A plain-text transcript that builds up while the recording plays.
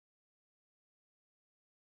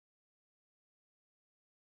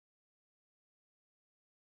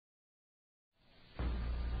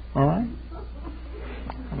All right?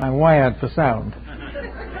 I'm wired for sound.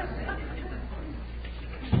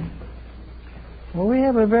 Well, we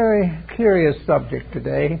have a very curious subject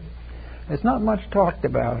today. It's not much talked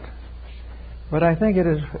about, but I think it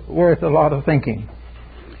is worth a lot of thinking.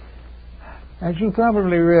 As you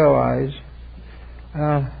probably realize,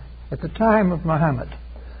 at the time of Muhammad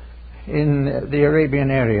in the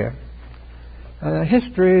Arabian area,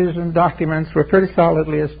 histories and documents were pretty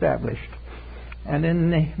solidly established. And in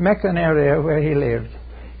the Meccan area where he lived,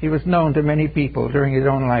 he was known to many people during his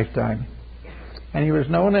own lifetime. And he was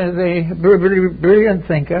known as a brilliant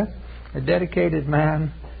thinker, a dedicated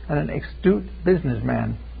man, and an astute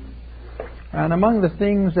businessman. And among the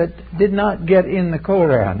things that did not get in the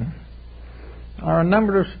Koran are a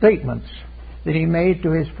number of statements that he made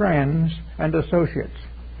to his friends and associates.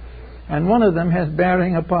 And one of them has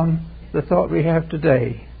bearing upon the thought we have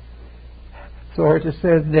today. So it is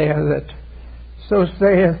said there that, "So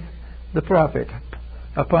saith the prophet,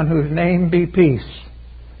 upon whose name be peace,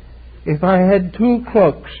 if I had 2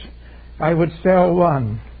 cloaks, I would sell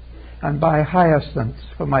one and buy hyacinths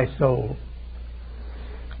for my soul."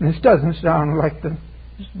 This doesn't sound like the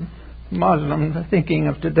Muslim thinking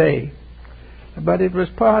of today, but it was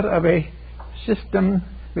part of a system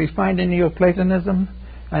we find in Neoplatonism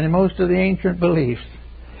and in most of the ancient beliefs,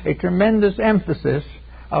 a tremendous emphasis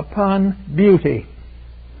upon beauty,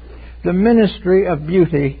 the ministry of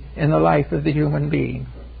beauty in the life of the human being.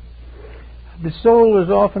 The soul is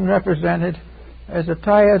often represented as a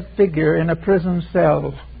tired figure in a prison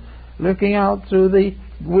cell, looking out through the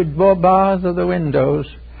wood bars of the windows,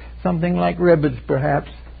 something like rivets perhaps,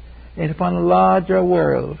 upon a larger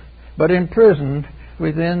world, but imprisoned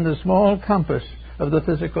within the small compass of the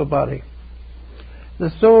physical body. The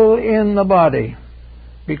soul in the body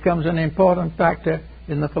becomes an important factor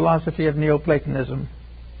in the philosophy of Neoplatonism.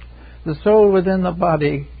 The soul within the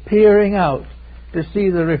body, peering out to see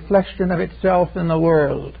the reflection of itself in the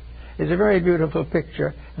world, is a very beautiful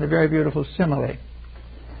picture and a very beautiful simile.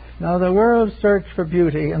 Now, the world's search for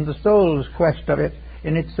beauty and the soul's quest of it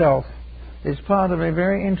in itself is part of a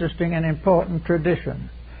very interesting and important tradition.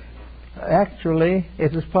 Actually,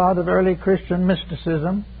 it is part of early Christian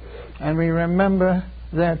mysticism, and we remember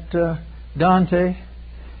that Dante,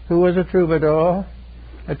 who was a troubadour,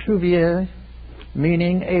 a trouvier,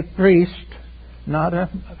 meaning a priest, not a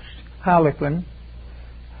harlequin,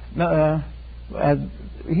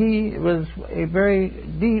 he was a very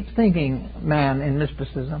deep-thinking man in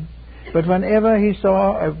mysticism. But whenever he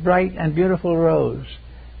saw a bright and beautiful rose,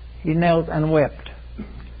 he knelt and wept.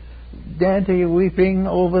 Dante weeping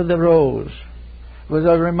over the rose was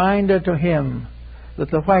a reminder to him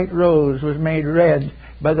that the white rose was made red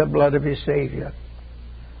by the blood of his Savior.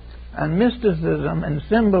 And mysticism and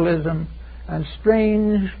symbolism and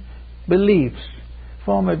strange beliefs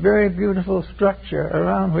form a very beautiful structure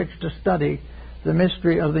around which to study the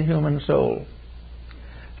mystery of the human soul.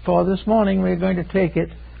 For this morning we're going to take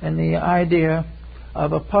it in the idea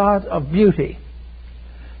of a part of beauty.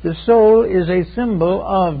 The soul is a symbol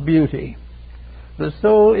of beauty. The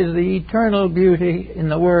soul is the eternal beauty in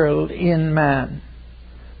the world, in man.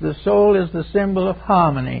 The soul is the symbol of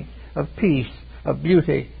harmony, of peace, of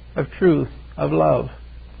beauty, of truth, of love.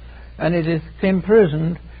 And it is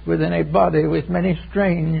imprisoned within a body with many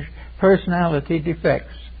strange personality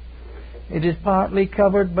defects. It is partly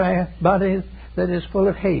covered by a body that is full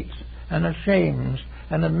of hates and of shames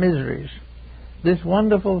and of miseries. This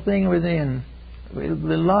wonderful thing within,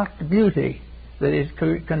 the locked beauty that is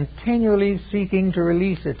continually seeking to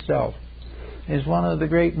release itself, is one of the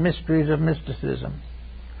great mysteries of mysticism.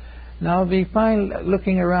 Now we find,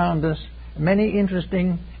 looking around us, many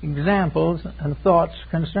interesting examples and thoughts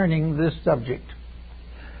concerning this subject.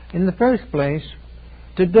 In the first place,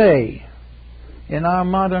 today, in our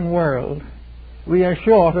modern world, we are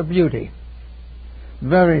short of beauty,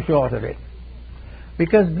 very short of it,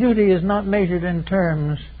 because beauty is not measured in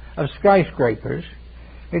terms of skyscrapers,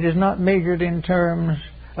 it is not measured in terms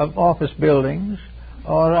of office buildings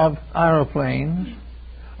or of aeroplanes,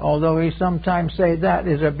 although we sometimes say that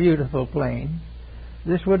is a beautiful plane.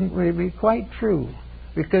 This wouldn't really be quite true,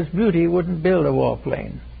 because beauty wouldn't build a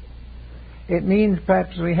warplane. It means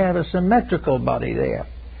perhaps we have a symmetrical body there.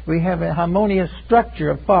 We have a harmonious structure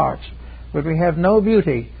of parts, but we have no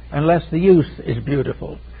beauty unless the use is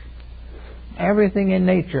beautiful. Everything in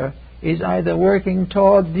nature is either working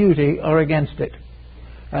toward beauty or against it.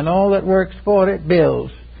 And all that works for it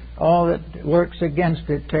builds. All that works against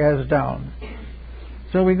it tears down.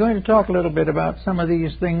 So we're going to talk a little bit about some of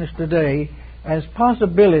these things today as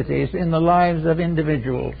possibilities in the lives of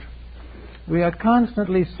individuals. We are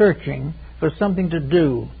constantly searching for something to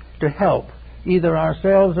do, to help, either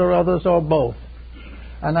ourselves or others or both.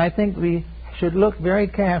 And I think we should look very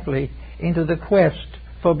carefully into the quest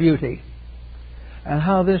for beauty and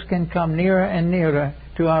how this can come nearer and nearer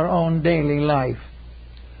to our own daily life.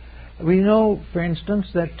 We know, for instance,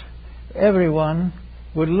 that everyone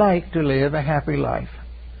would like to live a happy life,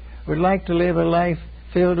 would like to live a life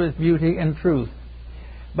filled with beauty and truth.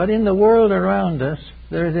 But in the world around us,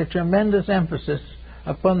 there is a tremendous emphasis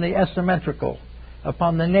upon the asymmetrical,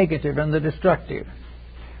 upon the negative and the destructive.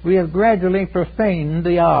 We have gradually profaned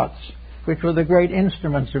the arts, which were the great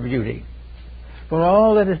instruments of beauty. For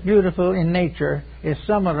all that is beautiful in nature is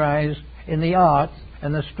summarized in the arts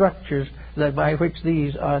and the structures by which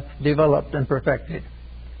these are developed and perfected.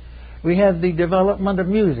 We have the development of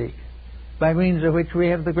music, by means of which we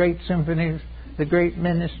have the great symphonies, the great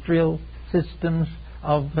minstrel systems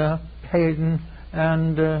of Haydn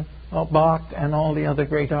and Bach and all the other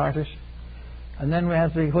great artists. And then we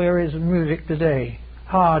have where is music today?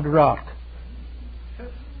 Hard rock.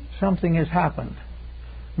 Something has happened.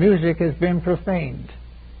 Music has been profaned.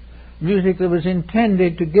 Music that was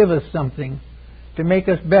intended to give us something, to make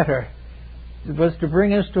us better, that was to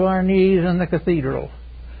bring us to our knees in the cathedral,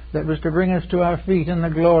 that was to bring us to our feet in the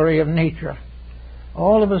glory of nature.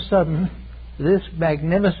 All of a sudden, this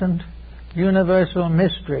magnificent universal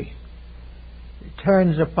mystery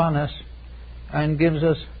turns upon us and gives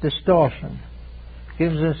us distortion,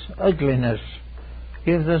 gives us ugliness,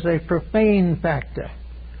 gives us a profane factor.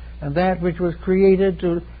 And that which was created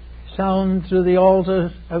to sound through the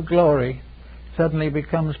altars of glory suddenly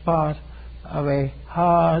becomes part of a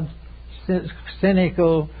hard,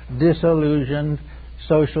 cynical, disillusioned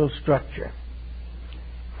social structure.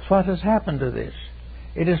 What has happened to this?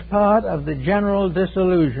 It is part of the general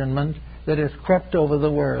disillusionment that has crept over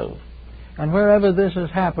the world. And wherever this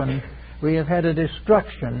has happened, we have had a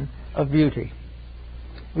destruction of beauty.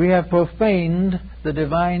 We have profaned the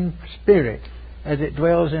divine spirit as it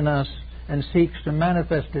dwells in us and seeks to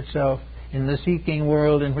manifest itself in the seeking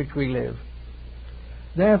world in which we live.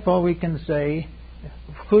 Therefore, we can say,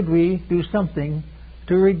 could we do something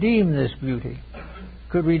to redeem this beauty?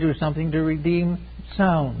 Could we do something to redeem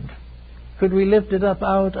sound? Could we lift it up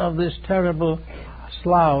out of this terrible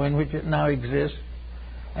slough in which it now exists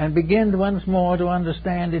and begin once more to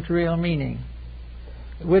understand its real meaning?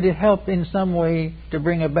 Would it help in some way to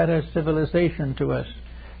bring a better civilization to us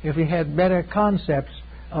if we had better concepts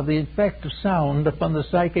of the effect of sound upon the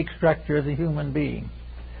psychic structure of the human being?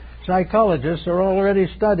 Psychologists are already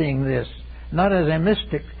studying this, not as a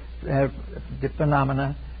mystic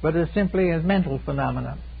phenomena, but as simply as mental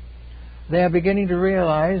phenomena. They are beginning to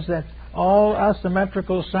realize that all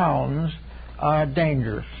asymmetrical sounds are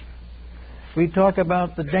dangerous. We talk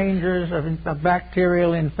about the dangers of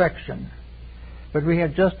bacterial infection, but we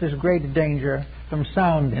have just as great a danger from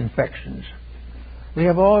sound infections. We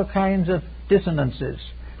have all kinds of dissonances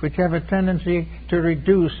which have a tendency to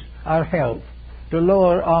reduce our health, to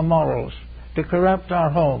lower our morals, to corrupt our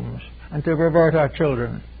homes, and to pervert our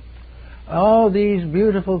children. All these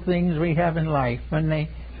beautiful things we have in life, when they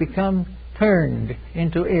become turned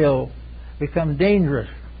into ill, become dangerous,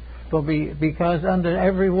 because under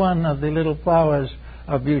every one of the little flowers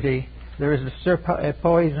of beauty there is a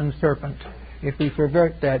poison serpent if we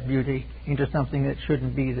pervert that beauty into something that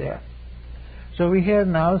shouldn't be there. So we have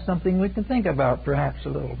now something we can think about perhaps a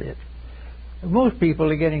little bit. Most people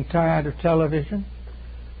are getting tired of television.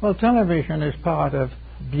 Well, television is part of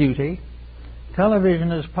beauty.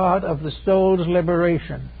 Television is part of the soul's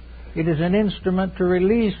liberation. It is an instrument to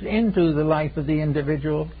release into the life of the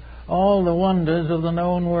individual all the wonders of the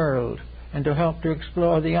known world and to help to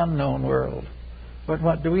explore the unknown world. But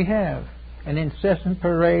what do we have? An incessant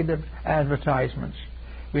parade of advertisements.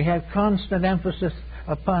 We have constant emphasis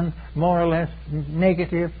upon more or less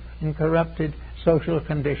negative and corrupted social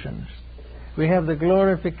conditions. We have the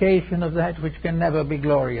glorification of that which can never be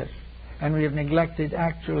glorious, and we have neglected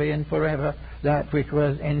actually and forever that which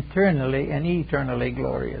was internally and eternally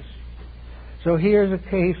glorious. So here's a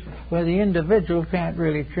case where the individual can't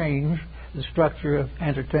really change the structure of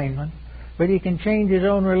entertainment, but he can change his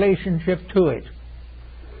own relationship to it.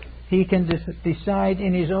 He can decide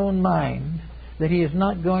in his own mind that he is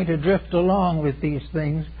not going to drift along with these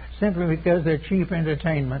things simply because they're cheap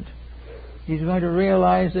entertainment. He's going to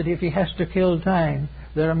realize that if he has to kill time,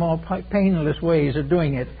 there are more painless ways of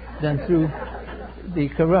doing it than through the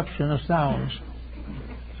corruption of sounds.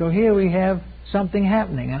 So here we have something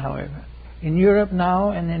happening, however. In Europe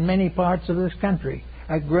now and in many parts of this country,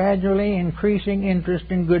 a gradually increasing interest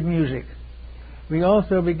in good music. We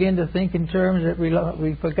also begin to think in terms that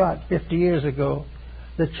we forgot 50 years ago.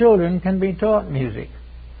 The children can be taught music.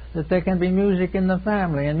 that there can be music in the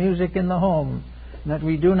family and music in the home, and that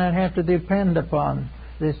we do not have to depend upon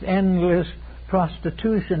this endless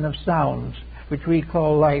prostitution of sounds, which we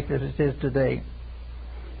call life as it is today.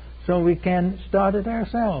 So we can start it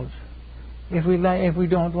ourselves. If we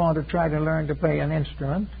don't want to try to learn to play an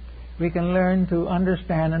instrument, we can learn to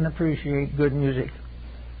understand and appreciate good music.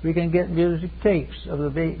 We can get music tapes of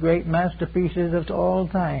the great masterpieces of all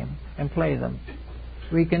time and play them.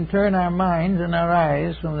 We can turn our minds and our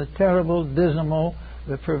eyes from the terrible, dismal,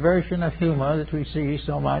 the perversion of humor that we see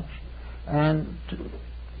so much, and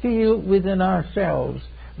feel within ourselves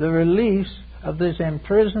the release of this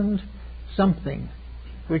imprisoned something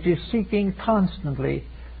which is seeking constantly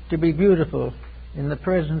to be beautiful in the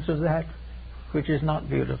presence of that which is not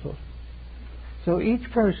beautiful. So each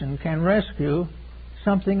person can rescue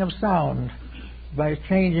something of sound by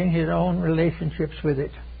changing his own relationships with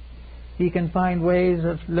it. He can find ways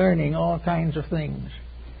of learning all kinds of things.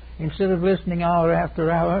 Instead of listening hour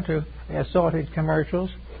after hour to assorted commercials,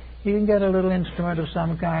 he can get a little instrument of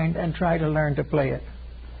some kind and try to learn to play it.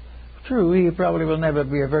 True, he probably will never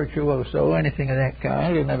be a virtuoso or anything of that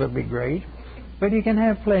kind. He'll never be great. But he can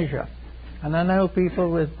have pleasure. And I know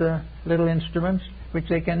people with little instruments which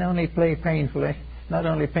they can only play painfully. Not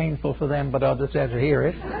only painful for them, but others have to hear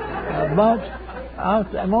it.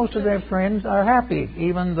 But most of their friends are happy,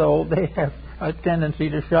 even though they have a tendency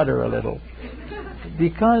to shudder a little.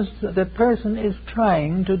 Because the person is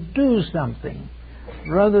trying to do something,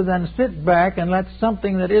 rather than sit back and let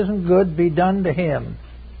something that isn't good be done to him.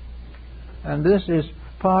 And this is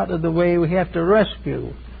part of the way we have to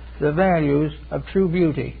rescue the values of true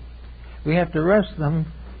beauty. We have to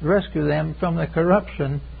rescue them from the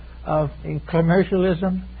corruption of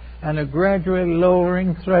commercialism and a gradually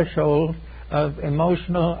lowering threshold of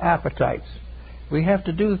emotional appetites. We have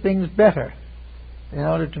to do things better in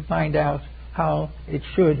order to find out how it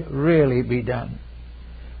should really be done.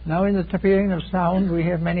 Now, in the period of sound, we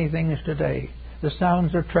have many things today. The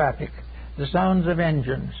sounds of traffic, the sounds of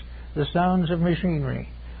engines, the sounds of machinery.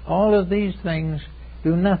 All of these things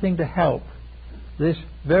do nothing to help this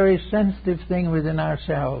very sensitive thing within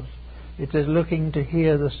ourselves. It is looking to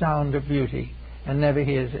hear the sound of beauty and never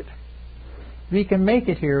hears it. We can make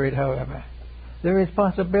it hear it, however. There is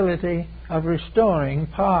possibility of restoring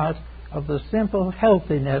part of the simple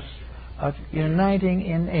healthiness of uniting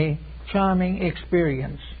in a charming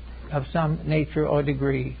experience of some nature or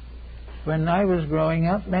degree. When I was growing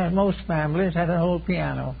up, most families had an old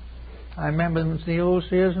piano. I remember the old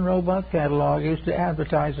Sears and Roebuck catalog used to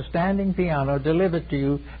advertise a standing piano delivered to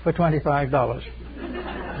you for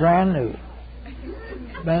 $25. Brand new.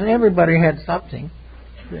 But everybody had something.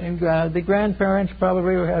 And, the grandparents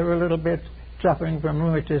probably were a little bit suffering from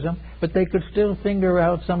rheumatism, but they could still finger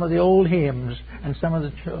out some of the old hymns and some of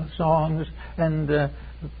the songs and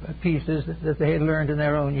pieces that they had learned in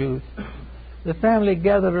their own youth. The family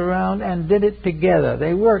gathered around and did it together.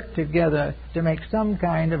 They worked together to make some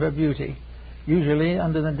kind of a beauty, usually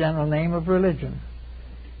under the general name of religion.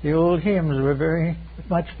 The old hymns were very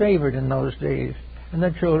much favored in those days, and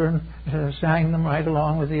the children sang them right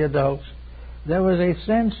along with the adults. There was a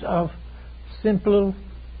sense of simple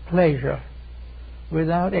pleasure,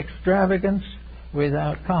 without extravagance,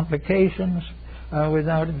 without complications,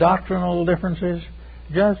 without doctrinal differences,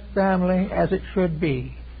 just family as it should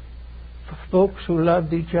be. Folks who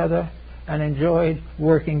loved each other and enjoyed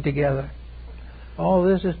working together. All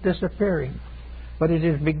this is disappearing, but it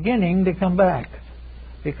is beginning to come back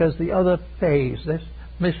because the other phase, this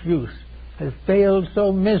misuse, has failed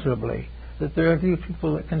so miserably that there are few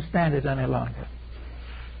people that can stand it any longer.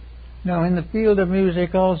 Now, in the field of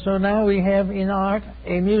music also, now we have in art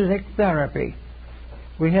a music therapy.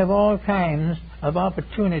 We have all kinds of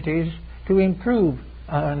opportunities to improve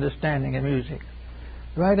our understanding of music.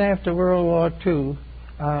 Right after World War II,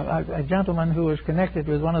 a gentleman who was connected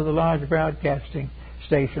with one of the large broadcasting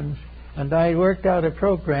stations, and I worked out a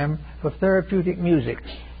program for therapeutic music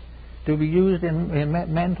to be used in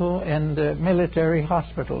mental and military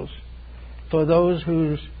hospitals for those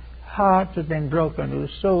whose hearts had been broken,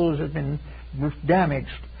 whose souls had been damaged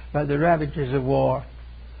by the ravages of war.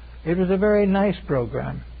 It was a very nice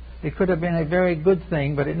program. It could have been a very good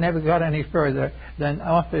thing, but it never got any further than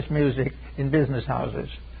office music in business houses,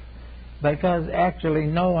 because actually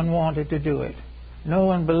no one wanted to do it. No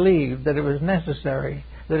one believed that it was necessary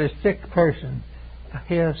that a sick person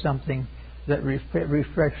hear something that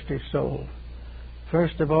refreshed his soul.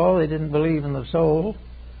 First of all, they didn't believe in the soul,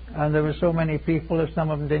 and there were so many people, if some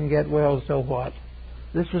of them didn't get well, so what?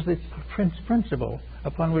 This was the principle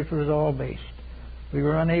upon which it was all based. We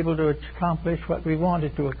were unable to accomplish what we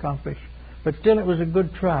wanted to accomplish, but still it was a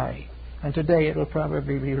good try. And today it will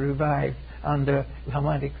probably be revived under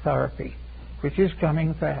harmonic therapy, which is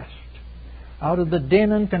coming fast. Out of the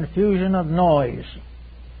din and confusion of noise,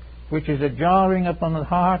 which is a jarring upon the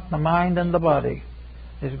heart, the mind, and the body,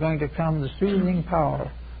 is going to come the soothing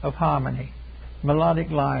power of harmony, melodic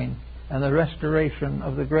line, and the restoration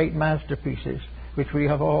of the great masterpieces which we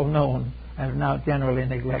have all known and now generally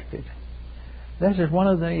neglected. This is one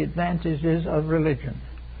of the advantages of religion.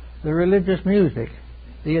 The religious music,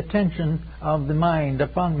 the attention of the mind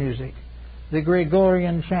upon music, the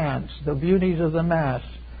Gregorian chants, the beauties of the Mass,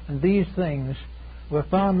 and these things were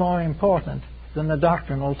far more important than the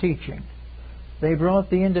doctrinal teaching. They brought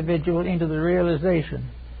the individual into the realization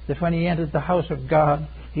that when he entered the house of God,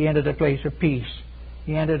 he entered a place of peace.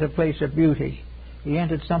 He entered a place of beauty. He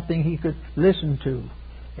entered something he could listen to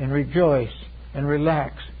and rejoice and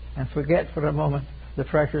relax and forget for a moment the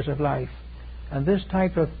pressures of life. And this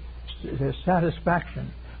type of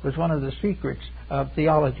satisfaction was one of the secrets of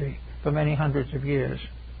theology for many hundreds of years.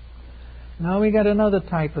 Now we got another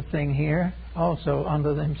type of thing here also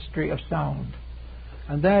under the mystery of sound.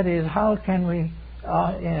 And that is, how can we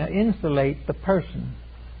insulate the person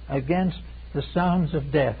against the sounds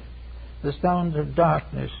of death, the sounds of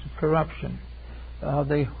darkness, corruption,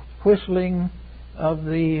 the whistling of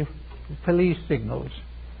the police signals,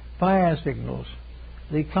 fire signals,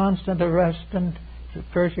 the constant arrest and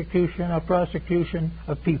persecution or prosecution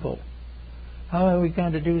of people. How are we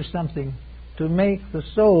going to do something to make the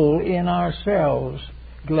soul in ourselves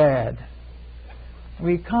glad?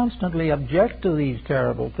 We constantly object to these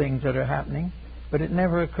terrible things that are happening, but it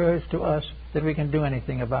never occurs to us that we can do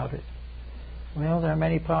anything about it. Well, there are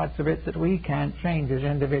many parts of it that we can't change as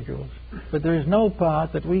individuals, but there is no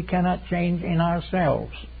part that we cannot change in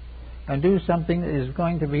ourselves and do something that is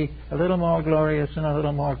going to be a little more glorious and a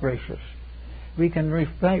little more gracious. We can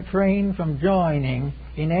refrain from joining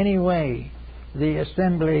in any way the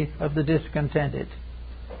assembly of the discontented.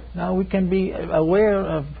 Now, we can be aware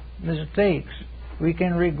of mistakes. We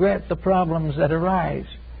can regret the problems that arise.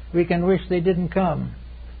 We can wish they didn't come.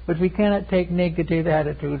 But we cannot take negative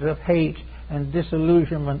attitudes of hate and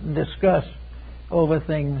disillusionment and disgust over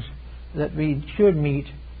things that we should meet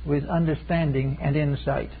with understanding and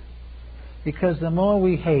insight. Because the more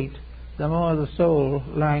we hate, the more the soul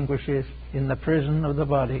languishes in the prison of the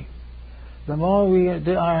body. The more we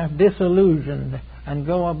are disillusioned and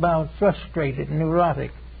go about frustrated and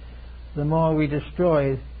neurotic, the more we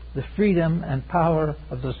destroy the freedom and power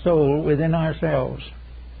of the soul within ourselves.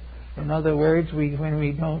 In other words, when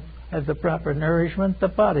we don't have the proper nourishment, the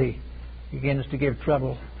body begins to give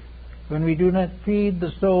trouble. When we do not feed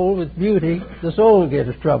the soul with beauty, the soul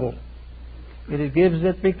gives trouble. It gives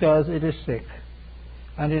it because it is sick.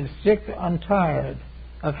 And it is sick and tired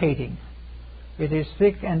of hating. It is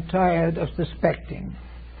sick and tired of suspecting.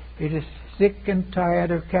 It is sick and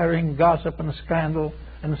tired of carrying gossip and scandal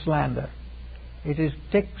and slander. It is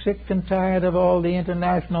sick and tired of all the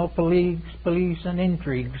international police and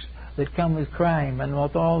intrigues that come with crime and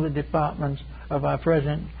with all the departments of our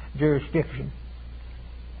present jurisdiction.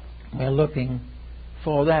 We're looking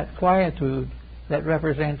for that quietude that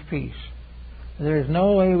represents peace. There is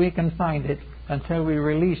no way we can find it until we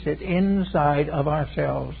release it inside of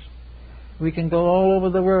ourselves. We can go all over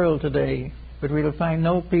the world today, but we will find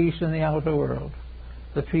no peace in the outer world.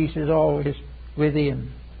 The peace is always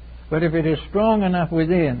within. But if it is strong enough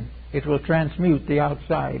within, it will transmute the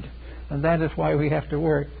outside. And that is why we have to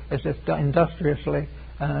work as industriously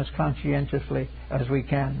and as conscientiously as we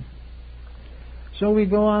can. So we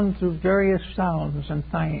go on through various sounds and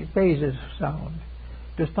phases of sound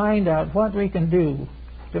to find out what we can do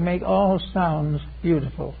to make all sounds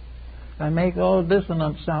beautiful and make all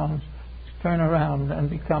dissonant sounds turn around and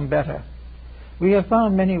become better. We have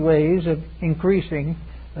found many ways of increasing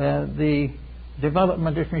the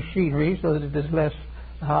development of machinery so that it is less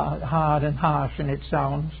hard and harsh in its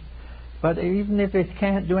sounds. But even if it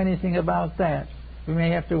can't do anything about that, we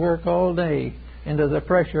may have to work all day into the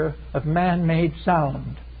pressure of man-made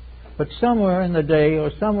sound. But somewhere in the day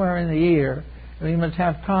or somewhere in the year, we must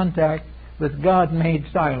have contact with God-made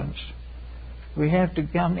silence. We have to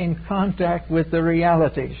come in contact with the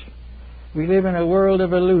realities. We live in a world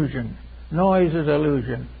of illusion. Noise is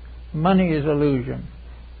illusion. Money is illusion.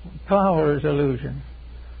 Power is illusion.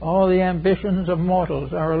 All the ambitions of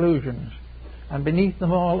mortals are illusions. And beneath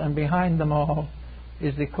them all and behind them all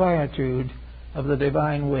is the quietude of the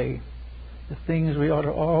divine way, the things we ought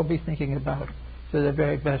to all be thinking about to the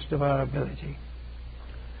very best of our ability.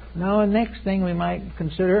 Now, the next thing we might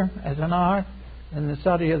consider as an art in the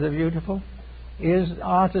study of the beautiful is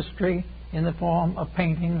artistry in the form of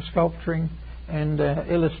painting, sculpturing, and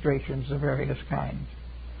illustrations of various kinds.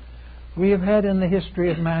 We have had in the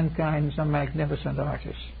history of mankind some magnificent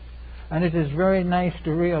artists, and it is very nice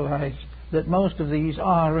to realize that most of these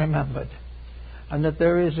are remembered, and that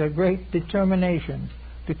there is a great determination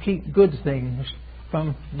to keep good things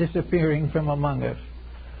from disappearing from among us.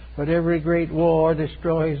 But every great war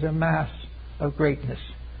destroys a mass of greatness.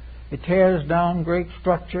 It tears down great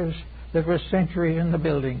structures that were centuries in the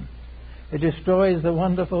building. It destroys the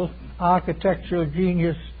wonderful architectural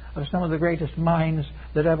genius of some of the greatest minds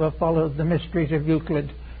that ever followed the mysteries of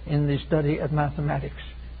Euclid in the study of mathematics.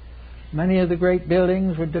 Many of the great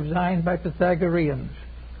buildings were designed by Pythagoreans.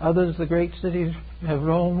 Others, the great cities of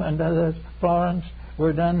Rome and others, Florence,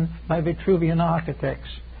 were done by Vitruvian architects.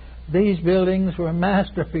 These buildings were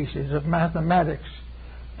masterpieces of mathematics,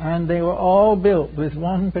 and they were all built with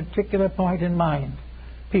one particular point in mind: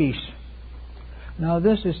 peace. Now,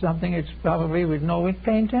 this is something it's probably no one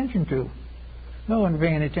paying attention to. No one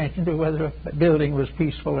paying attention to whether a building was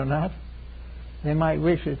peaceful or not. They might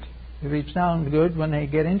wish it, if it sounds good when they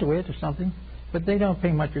get into it or something, but they don't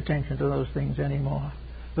pay much attention to those things anymore.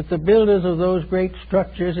 But the builders of those great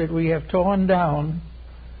structures that we have torn down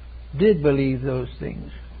did believe those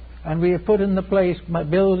things. And we have put in the place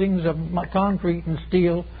buildings of concrete and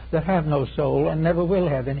steel that have no soul and never will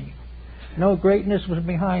have any. No greatness was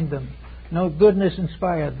behind them. No goodness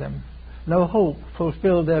inspired them. No hope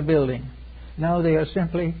fulfilled their building. Now they are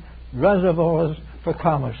simply reservoirs for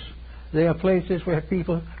commerce. They are places where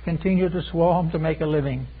people continue to swarm to make a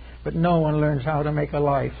living, but no one learns how to make a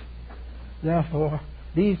life. Therefore,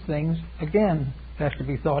 these things, again, have to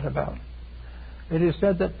be thought about. It is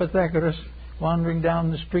said that Pythagoras, wandering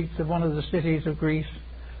down the streets of one of the cities of Greece,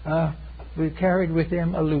 carried with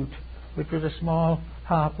him a lute, which was a small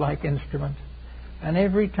harp-like instrument. And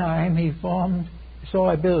every time he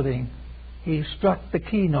saw a building, he struck the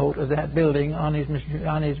keynote of that building on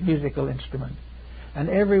his musical instrument. And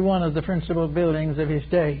every one of the principal buildings of his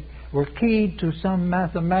day were keyed to some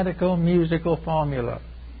mathematical musical formula.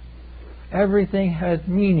 Everything had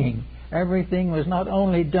meaning. Everything was not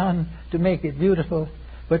only done to make it beautiful,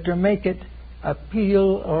 but to make it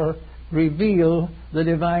appeal or reveal the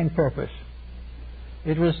divine purpose.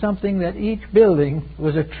 It was something that each building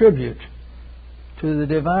was a tribute to the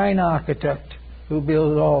divine architect who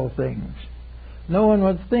builds all things. No one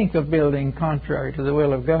would think of building contrary to the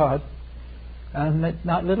will of God, and it's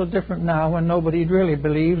not little different now when nobody really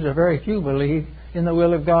believes, or very few believe, in the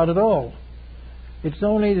will of God at all. It's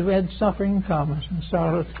only when suffering comes and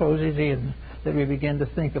sorrow closes in that we begin to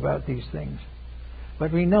think about these things.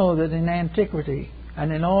 But we know that in antiquity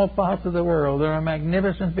and in all parts of the world there are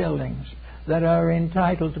magnificent buildings that are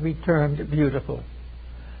entitled to be termed beautiful.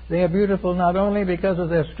 They are beautiful not only because of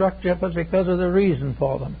their structure, but because of the reason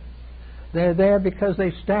for them. They're there because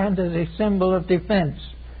they stand as a symbol of defense,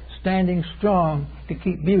 standing strong to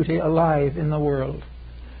keep beauty alive in the world,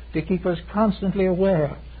 to keep us constantly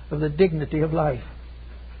aware of the dignity of life.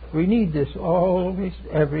 We need this always,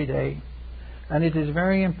 every day. And it is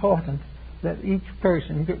very important that each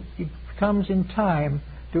person comes in time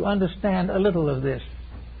to understand a little of this,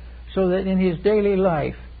 so that in his daily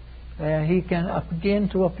life he can begin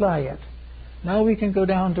to apply it. Now we can go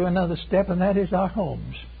down to another step, and that is our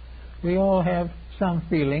homes. We all have some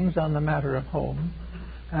feelings on the matter of home,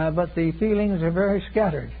 but the feelings are very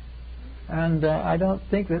scattered. And I don't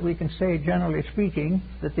think that we can say, generally speaking,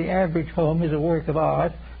 that the average home is a work of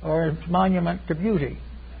art or a monument to beauty.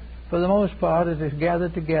 For the most part, it is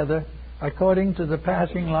gathered together according to the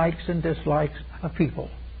passing likes and dislikes of people.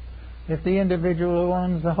 If the individual who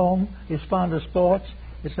owns the home is fond of sports,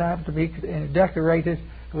 it's apt to be decorated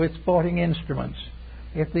with sporting instruments.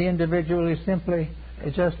 If the individual is simply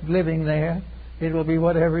just living there, it will be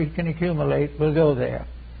whatever he can accumulate will go there.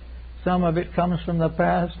 Some of it comes from the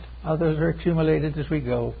past, others are accumulated as we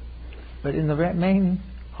go. But in the main,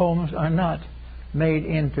 homes are not made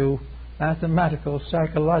into mathematical,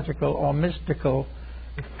 psychological, or mystical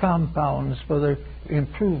compounds for the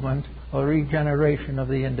improvement or regeneration of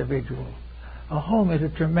the individual. A home is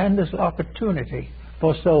a tremendous opportunity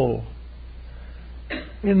for soul.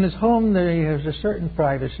 In this home there is a certain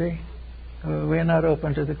privacy. We are not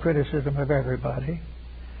open to the criticism of everybody.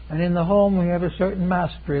 And in the home we have a certain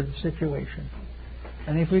mastery of the situation.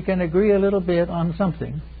 And if we can agree a little bit on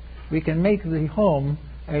something, we can make the home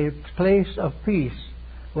a place of peace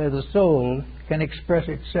where the soul can express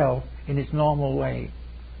itself in its normal way.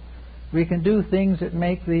 We can do things that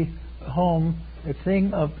make the home a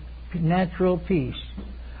thing of natural peace.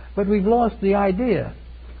 But we've lost the idea.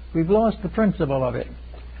 We've lost the principle of it.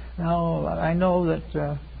 Now, I know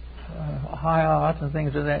that high art and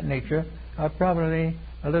things of that nature are probably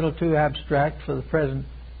a little too abstract for the present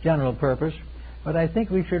general purpose, But I think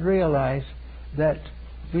we should realize that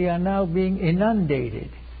we are now being inundated,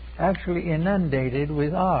 actually inundated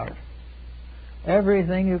with art.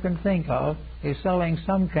 Everything you can think of is selling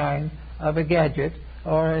some kind of a gadget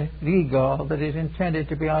or a gewgaw that is intended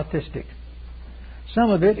to be artistic. Some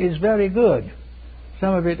of it is very good.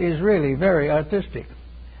 Some of it is really very artistic.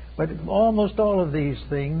 But almost all of these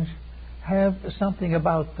things have something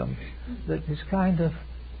about them that is kind of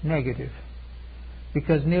negative,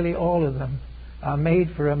 because nearly all of them are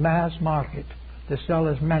made for a mass market to sell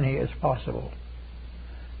as many as possible.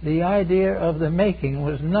 The idea of the making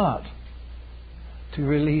was not to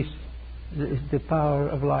release the power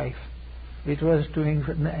of life. It was to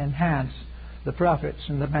enhance the profits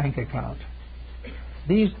in the bank account.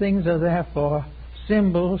 These things are therefore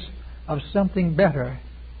symbols of something better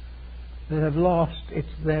that have lost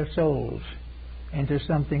their souls into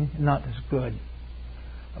something not as good.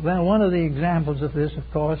 Well, one of the examples of this, of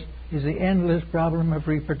course, is the endless problem of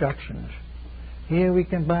reproductions. Here we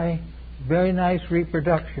can buy very nice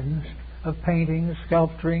reproductions of paintings,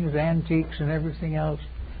 sculpturings, antiques, and everything else,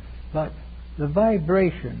 but the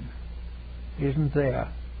vibration isn't there.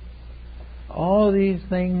 All these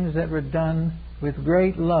things that were done with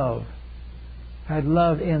great love had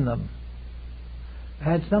love in them,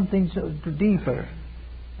 had something so deeper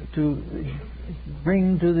to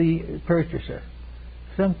bring to the purchaser,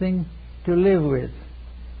 something to live with,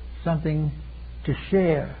 something to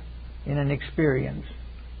share in an experience.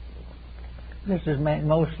 This is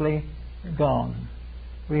mostly gone.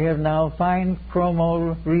 We have now fine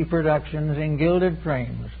chromo reproductions in gilded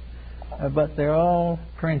frames, but they're all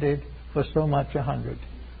printed for so much 100.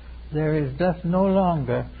 There is just no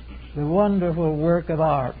longer the wonderful work of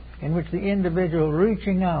art in which the individual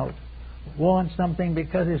reaching out wants something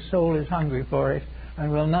because his soul is hungry for it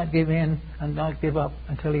and will not give in and not give up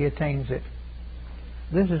until he attains it.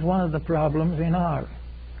 This is one of the problems in art,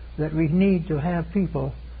 that we need to have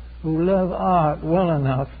people who love art well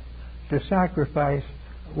enough to sacrifice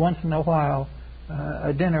once in a while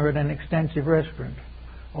a dinner at an extensive restaurant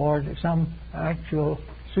or some actual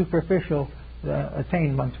superficial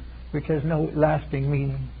attainment which has no lasting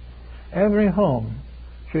meaning. Every home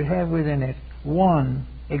should have within it one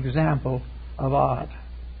example of art,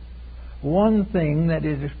 one thing that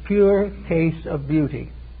is a pure case of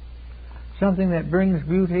beauty, something that brings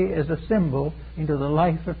beauty as a symbol into the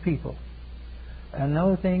life of people, and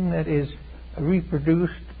no thing that is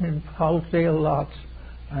reproduced in wholesale lots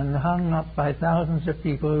and hung up by thousands of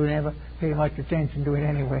people who never pay much attention to it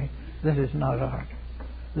anyway. This is not art.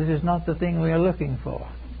 This is not the thing we are looking for.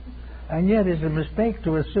 And yet it's a mistake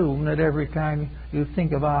to assume that every time you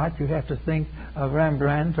think of art you have to think of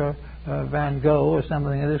Rembrandt or Van Gogh or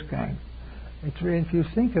something of this kind. If you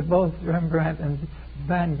think of both Rembrandt and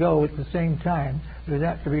Van Gogh at the same time, there's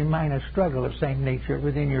apt to be a minor struggle of same nature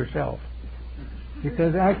within yourself.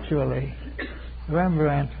 Because actually,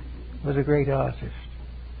 Rembrandt was a great artist.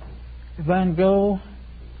 Van Gogh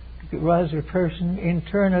was a person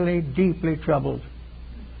internally deeply troubled,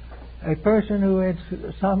 a person who had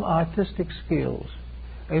some artistic skills,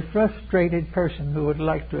 a frustrated person who would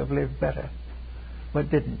like to have lived better,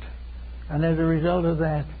 but didn't. And as a result of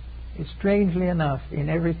that, strangely enough, in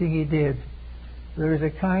everything he did, there is a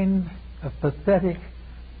kind of pathetic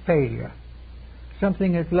failure,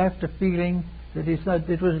 something that left a feeling that he thought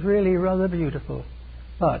it was really rather beautiful.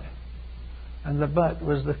 And the but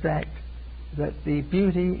was the fact that the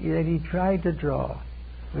beauty that he tried to draw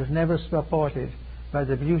was never supported by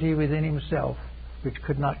the beauty within himself, which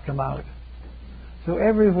could not come out. So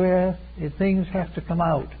everywhere things have to come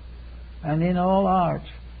out, and in all arts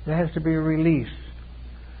there has to be a release.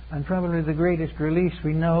 And probably the greatest release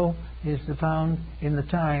we know is found in the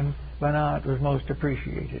time when art was most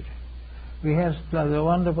appreciated. We have the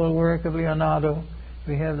wonderful work of Leonardo.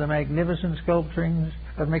 We have the magnificent sculpturings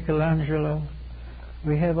of Michelangelo.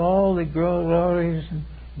 We have all the glories and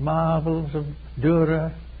marvels of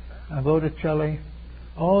Dürer, Botticelli,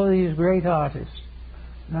 all these great artists.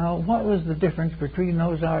 Now, what was the difference between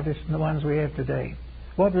those artists and the ones we have today?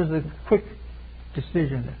 What was the quick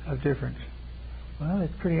decision of difference? Well,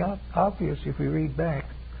 it's pretty obvious if we read back.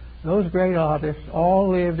 Those great artists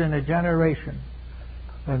all lived in a generation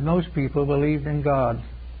when most people believed in God.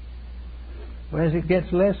 Whereas it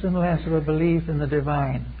gets less and less of a belief in the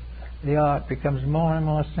divine, the art becomes more and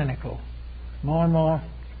more cynical, more and more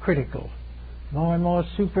critical, more and more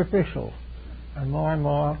superficial, and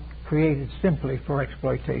more created simply for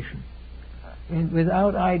exploitation.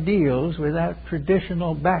 Without ideals, without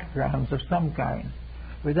traditional backgrounds of some kind,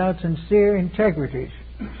 without sincere integrities,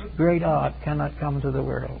 great art cannot come to the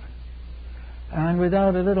world. And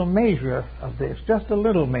without a little measure of this, just a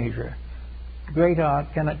little measure, great art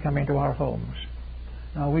cannot come into our homes.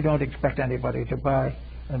 Now, we don't expect anybody to buy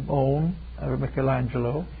and own a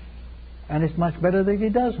Michelangelo, and it's much better that he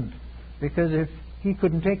doesn't, because if he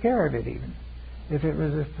couldn't take care of it even. If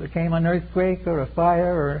there came an earthquake or a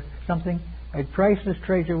fire or something, a priceless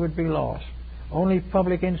treasure would be lost. Only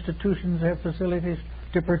public institutions have facilities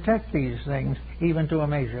to protect these things, even to a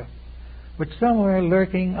measure. But somewhere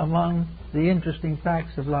lurking among the interesting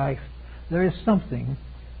facts of life, there is something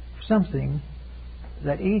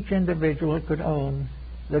that each individual could own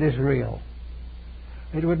that is real.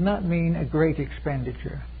 It would not mean a great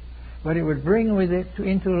expenditure, but it would bring with it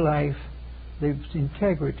into life the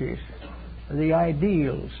integrities, the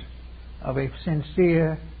ideals of a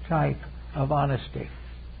sincere type of honesty.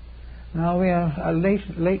 Now, we are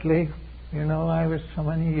lately, you know, I was so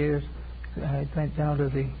many years, I went down to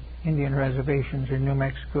the Indian reservations in New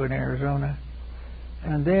Mexico and Arizona,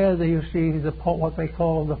 and there you see what they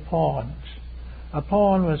call the pawns. A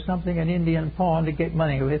pawn was something an Indian pawned to get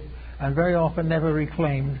money with, and very often never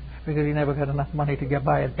reclaimed because he never got enough money to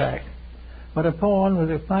buy it back. But a pawn was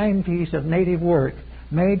a fine piece of native work,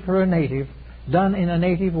 made for a native, done in a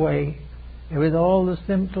native way, with all the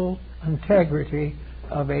simple integrity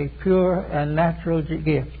of a pure and natural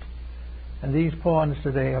gift. And these pawns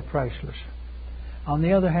today are priceless. On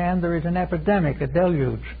the other hand, there is an epidemic, a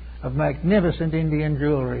deluge of magnificent Indian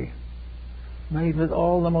jewelry, made with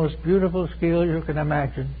all the most beautiful skill you can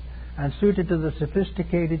imagine, and suited to the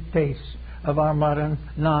sophisticated tastes of our modern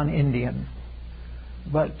non-Indian.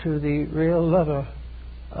 But to the real lover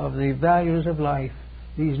of the values of life,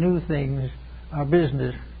 these new things are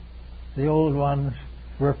business. The old ones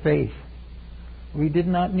were faith. We did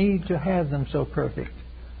not need to have them so perfect.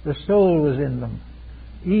 The soul was in them.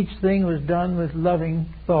 Each thing was done with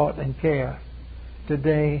loving thought and care.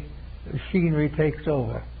 Today, machinery takes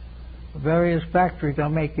over. Various factories are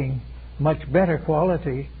making much better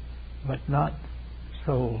quality, but not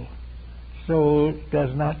soul. Soul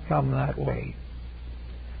does not come that way.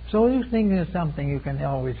 So this thing is something you can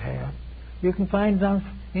always have. You can find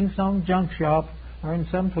in some junk shop or in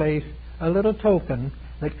some place a little token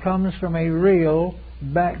that comes from a real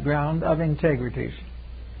background of integrities.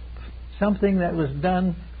 Something that was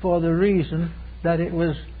done for the reason that it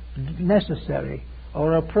was necessary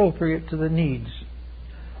or appropriate to the needs.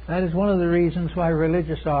 That is one of the reasons why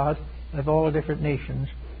religious art of all different nations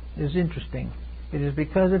is interesting. It is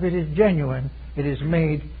because if it is genuine, it is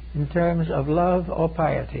made in terms of love or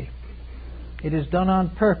piety. It is done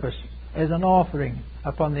on purpose as an offering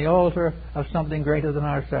upon the altar of something greater than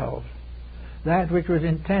ourselves. That which was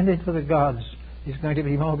intended for the gods is going to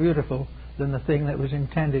be more beautiful than the thing that was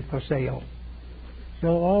intended for sale. So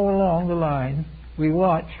all along the line, we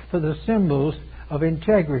watch for the symbols of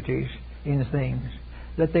integrities in things,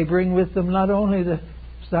 that they bring with them not only the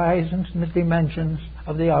size and the dimensions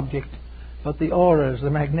of the object, but the auras, the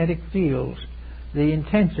magnetic fields, the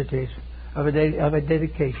intensities of a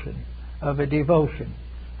dedication, of a devotion.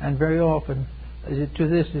 And very often to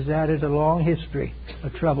this is added a long history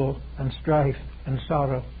of trouble and strife and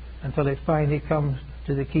sorrow until it finally comes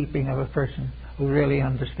to the keeping of a person who really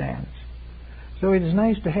understands. So it is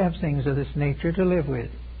nice to have things of this nature to live with.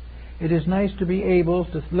 It is nice to be able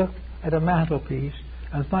to look at a mantelpiece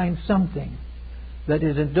and find something that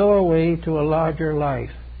is a doorway to a larger life,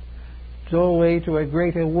 doorway to a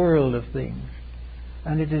greater world of things.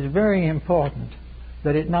 And it is very important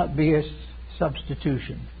that it not be a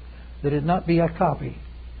substitution, that it not be a copy,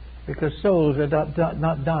 because souls are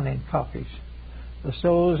not done in copies. The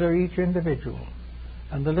souls are each individual,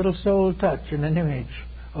 and the little soul touch in an image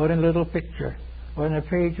or in a little picture or in a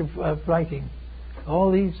page of writing,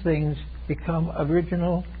 all these things become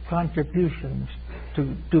original contributions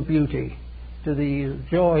to beauty, to the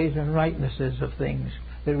joys and rightnesses of things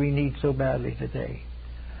that we need so badly today.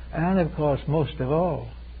 And of course, most of all,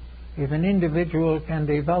 if an individual can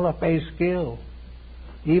develop a skill,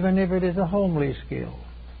 even if it is a homely skill,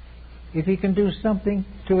 if he can do something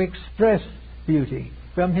to express beauty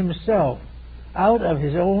from himself, out of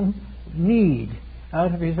his own need,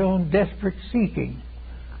 out of his own desperate seeking,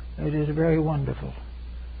 it is very wonderful.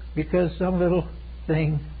 Because some little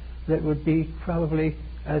thing that would be probably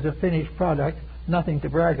as a finished product, nothing to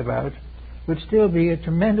brag about, would still be a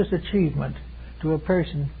tremendous achievement to a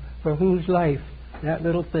person for whose life that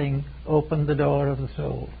little thing opened the door of the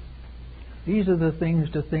soul. These are the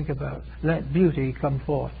things to think about. Let beauty come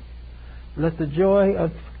forth. Let the joy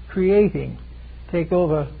of creating take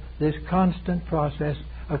over this constant process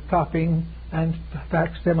of copying and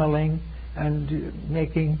facsimiling and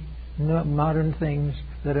making modern things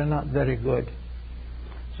that are not very good.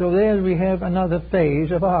 So there we have another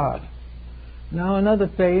phase of art. Now another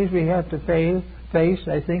phase we have to face,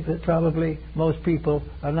 I think that probably most people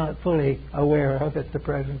are not fully aware of at the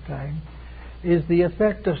present time, is the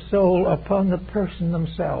effect of soul upon the person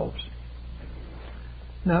themselves.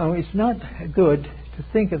 Now, it's not good to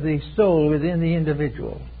think of the soul within the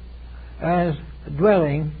individual as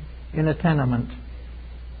dwelling in a tenement.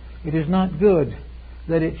 It is not good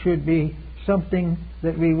that it should be something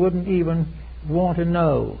that we wouldn't even want to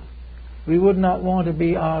know. We would not want to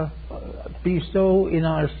be so in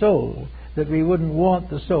our soul that we wouldn't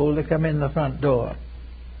want the soul to come in the front door.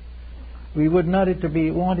 We would not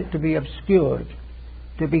want it to be obscured,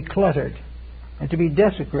 to be cluttered, and to be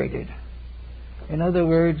desecrated. In other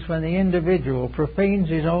words, when the individual profanes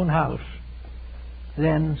his own house,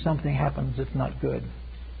 then something happens that's not good.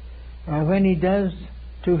 When he does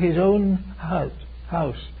to his own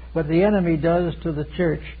house what the enemy does to the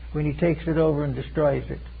church when he takes it over and destroys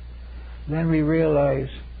it, then we realize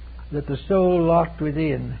that the soul locked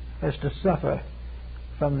within has to suffer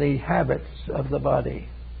from the habits of the body.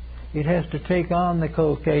 It has to take on the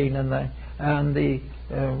cocaine and the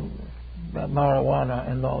marijuana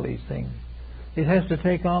and all these things. It has to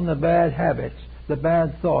take on the bad habits, the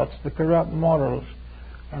bad thoughts, the corrupt morals,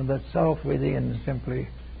 and that self within simply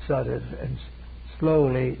shudders and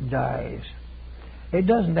slowly dies. It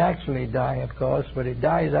doesn't actually die, of course, but it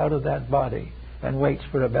dies out of that body and waits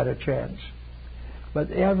for a better chance.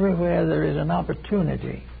 But everywhere there is an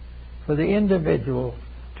opportunity for the individual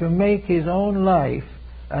to make his own life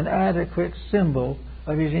an adequate symbol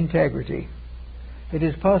of his integrity. It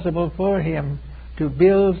is possible for him to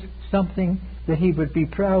build something that he would be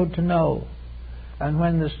proud to know. And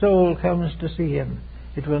when the soul comes to see him,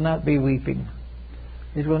 it will not be weeping.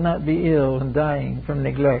 It will not be ill and dying from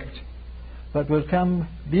neglect, but will come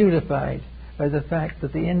beautified by the fact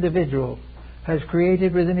that the individual has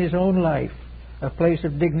created within his own life a place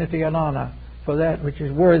of dignity and honor for that which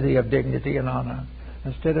is worthy of dignity and honor,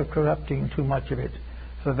 instead of corrupting too much of it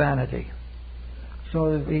for vanity.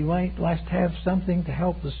 So that we must have something to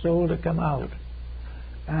help the soul to come out.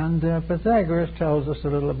 And Pythagoras tells us a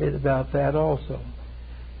little bit about that also.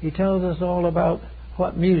 He tells us all about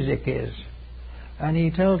what music is. And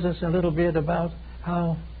he tells us a little bit about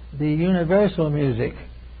how the universal music,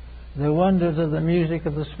 the wonders of the music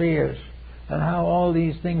of the spheres, and how all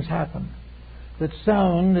these things happen. That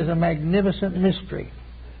sound is a magnificent mystery,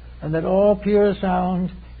 and that all pure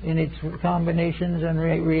sound in its combinations and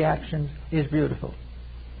reactions is beautiful.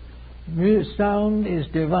 Sound is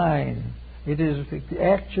divine. It is the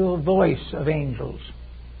actual voice of angels.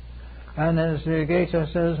 And as Goethe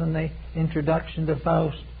says in the introduction to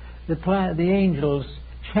Faust, the angels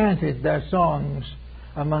chanted their songs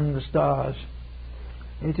among the stars.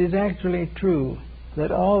 It is actually true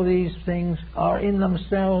that all these things are in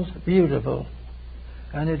themselves beautiful,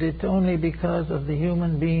 and it is only because of the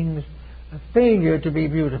human being's failure to be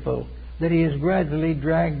beautiful that he has gradually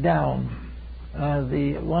dragged down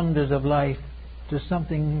the wonders of life to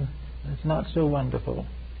something that's not so wonderful.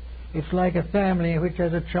 It's like a family which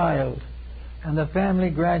has a child, and the family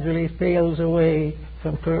gradually fails away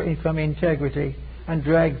from integrity and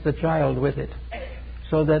drags the child with it,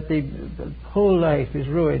 so that the whole life is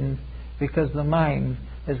ruined because the mind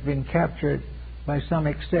has been captured by some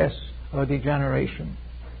excess or degeneration.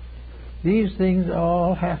 These things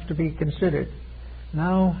all have to be considered.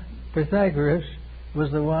 Now, Pythagoras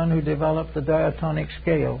was the one who developed the diatonic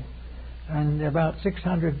scale, and about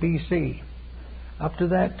 600 BC. Up to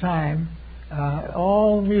that time,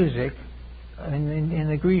 all music in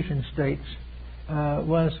the Grecian states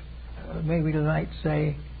was, maybe we might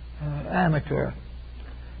say, amateur.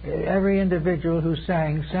 Every individual who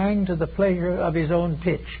sang to the pleasure of his own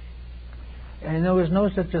pitch. And there was no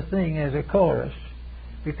such a thing as a chorus,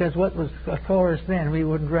 because what was a chorus then we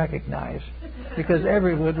wouldn't recognize, because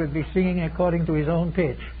everyone would be singing according to his own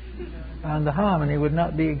pitch, and the harmony would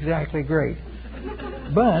not be exactly great.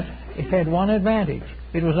 But it had one advantage: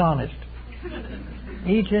 it was honest.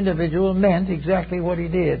 Each individual meant exactly what he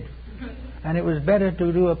did, and it was better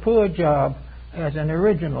to do a poor job as an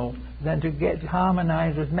original than to get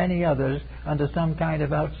harmonized with many others under some kind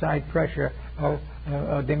of outside pressure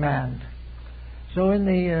or demand. So in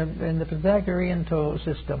the Pythagorean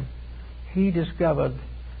system, he discovered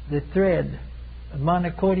the thread,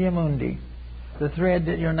 Monocordia Mundi, the thread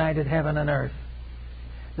that united heaven and earth,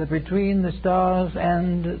 that between the stars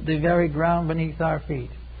and the very ground beneath our feet,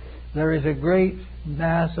 there is a great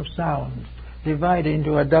mass of sound divided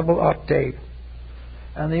into a double octave.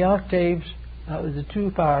 And the octaves, the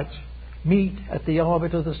two parts, meet at the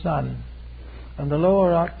orbit of the sun. And the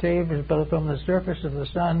lower octave is built from the surface of the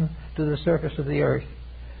sun to the surface of the earth.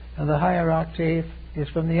 And the higher octave is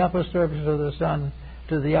from the upper surface of the Sun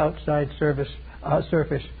to the outside surface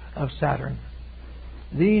of Saturn.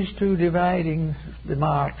 These two dividing the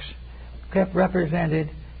marks kept represented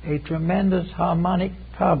a tremendous harmonic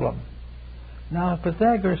problem. Now,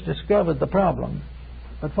 Pythagoras discovered the problem,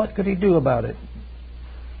 but what could he do about it?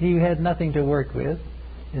 He had nothing to work with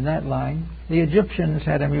in that line. The Egyptians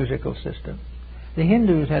had a musical system. The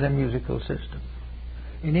Hindus had a musical system.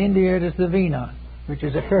 In India it is the Veena, which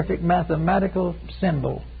is a perfect mathematical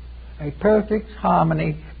symbol, a perfect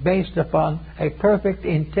harmony based upon a perfect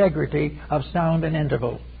integrity of sound and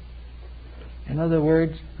interval. In other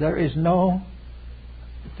words, there is no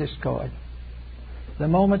discord. The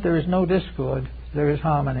moment there is no discord, there is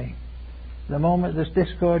harmony. The moment this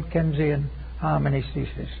discord comes in, harmony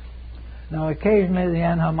ceases. Now, occasionally the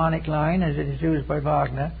enharmonic line, as it is used by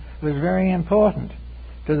Wagner, was very important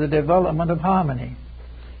to the development of harmony,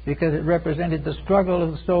 because it represented the struggle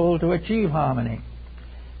of the soul to achieve harmony.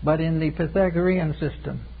 But in the Pythagorean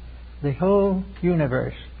system, the whole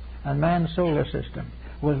universe and man's solar system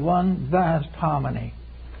was one vast harmony,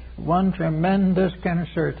 one tremendous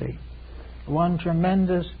concerti, one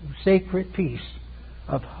tremendous sacred piece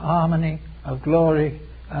of harmony, of glory,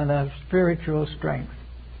 and of spiritual strength.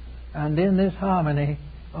 And in this harmony,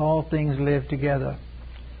 all things live together.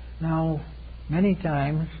 Now, many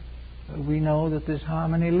times we know that this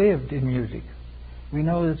harmony lived in music. We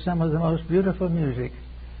know that some of the most beautiful music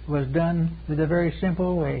was done with a very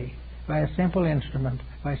simple way, by a simple instrument,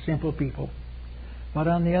 by simple people. But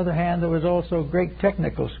on the other hand, there was also great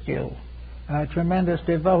technical skill, tremendous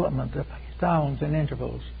development of sounds and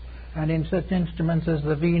intervals. And in such instruments as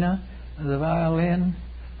the Veena, the violin,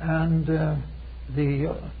 and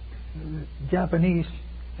the Japanese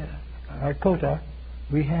kota,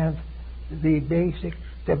 we have the basic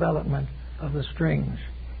development of the strings.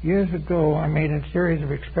 Years ago, I made a series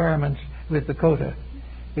of experiments with the kota,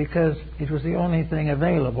 because it was the only thing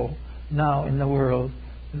available now in the world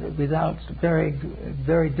without very,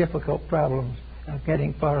 very difficult problems of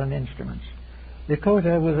getting foreign instruments. The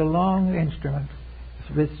kota was a long instrument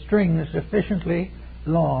with strings sufficiently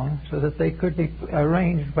long so that they could be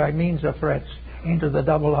arranged by means of frets into the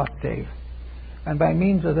double octave. And by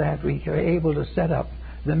means of that, we were able to set up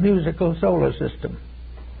the musical solar system,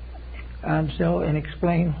 and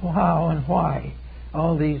explain how and why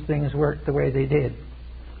all these things worked the way they did.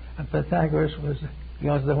 And Pythagoras was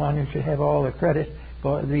the one who should have all the credit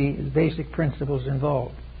for the basic principles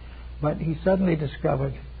involved. But he suddenly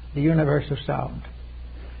discovered the universe of sound.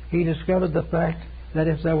 He discovered the fact that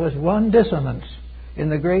if there was one dissonance in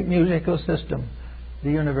the great musical system,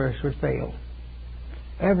 the universe would fail.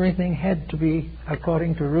 Everything had to be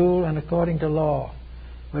according to rule and according to law.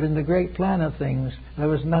 But in the great plan of things, there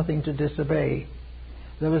was nothing to disobey.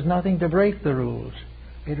 There was nothing to break the rules.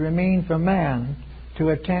 It remained for man to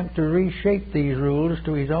attempt to reshape these rules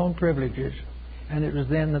to his own privileges. And it was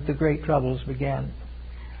then that the great troubles began.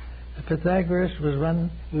 Pythagoras was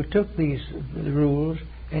one who took these rules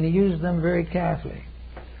and he used them very carefully.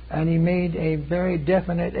 And he made a very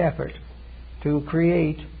definite effort to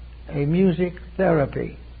create a music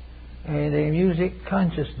therapy and a music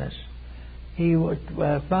consciousness. He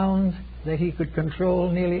found that he could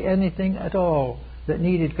control nearly anything at all that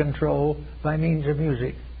needed control by means of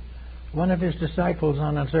music. One of his disciples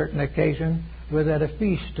on a certain occasion was at a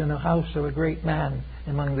feast in a house of a great man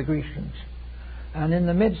among the Grecians. And in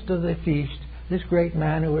the midst of the feast, this great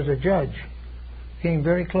man, who was a judge, came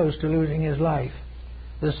very close to losing his life.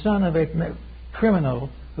 The son of a criminal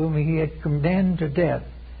whom he had condemned to death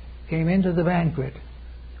came into the banquet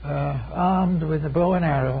armed with a bow and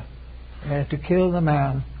arrow to kill the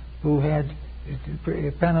man who had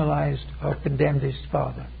penalized or condemned his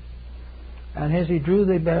father. And as he drew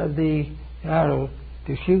the arrow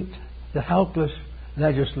to shoot the helpless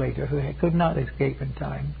legislator who could not escape in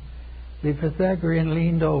time, the Pythagorean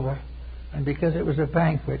leaned over, and because it was a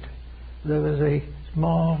banquet, there was a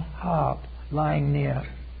small harp lying near,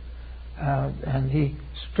 and he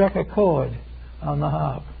struck a chord on the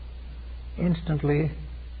harp. Instantly,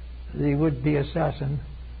 the would-be assassin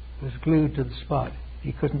was glued to the spot.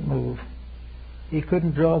 He couldn't move. He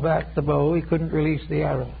couldn't draw back the bow. He couldn't release the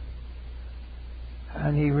arrow.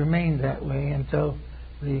 And he remained that way until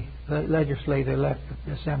the legislator left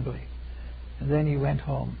the assembly. And then he went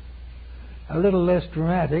home. A little less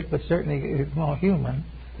dramatic, but certainly more human,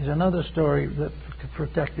 is another story that's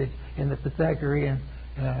protected in the Pythagorean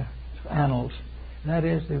annals. That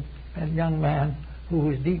is a young man who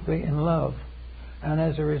was deeply in love, and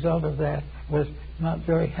as a result of that was not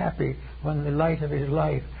very happy when the light of his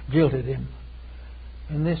life jilted him.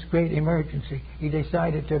 In this great emergency, he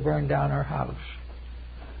decided to burn down her house,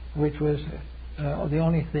 which was the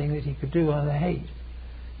only thing that he could do on the hate.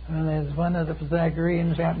 And there's one of the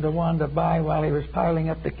Pythagoreans happened to wander by while he was piling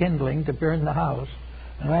up the kindling to burn the house,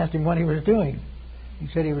 and I asked him what he was doing. He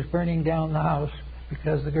said he was burning down the house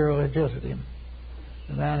because the girl had jilted him.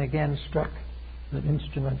 The man again struck the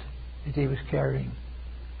instrument that he was carrying,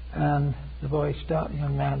 and the boy stopped, the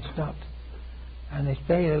young man stopped, and they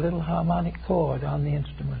played a little harmonic chord on the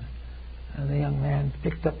instrument, and the young man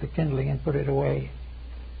picked up the kindling and put it away.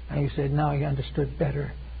 And he said now he understood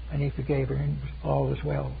better, and he forgave her, and all was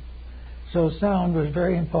well. So sound was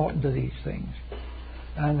very important to these things,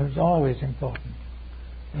 and it was always important.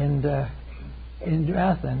 And in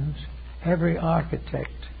Athens, every architect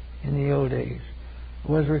in the old days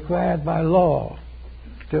was required by law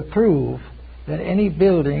to prove that any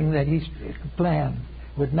building that he planned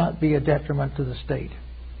would not be a detriment to the state.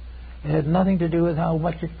 It had nothing to do with how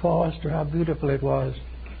much it cost or how beautiful it was.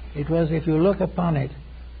 It was, if you look upon it,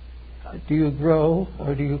 do you grow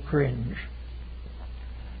or do you cringe?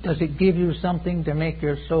 Does it give you something to make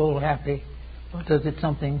your soul happy, or does it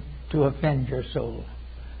something to offend your soul?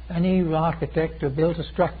 Any architect who built a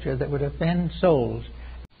structure that would offend souls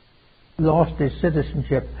lost his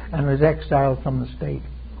citizenship and was exiled from the state.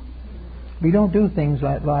 We don't do things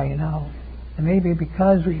like that now. And maybe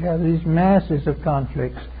because we have these masses of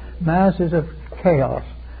conflicts, masses of chaos,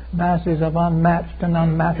 masses of unmatched and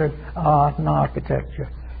unmattered art and architecture,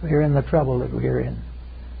 we're in the trouble that we're in,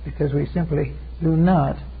 because we simply do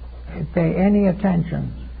not pay any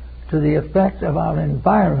attention to the effect of our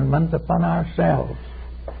environment upon ourselves.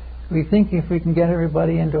 We think if we can get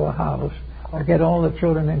everybody into a house or get all the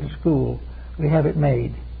children into school, we have it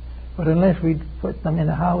made. But unless we put them in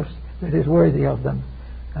a house that is worthy of them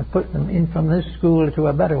and put them in from this school to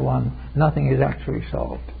a better one, nothing is actually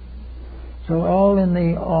solved. So all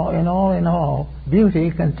in all, beauty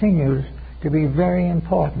continues to be very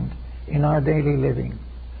important in our daily living.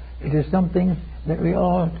 It is something that we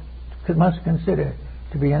all must consider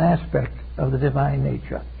to be an aspect of the divine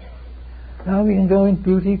nature. Now we can go into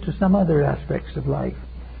beauty to some other aspects of life.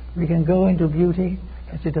 We can go into beauty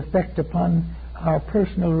as it affects upon our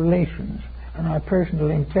personal relations and our personal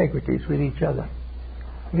integrities with each other.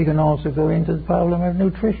 We can also go into the problem of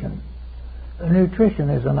nutrition. Nutrition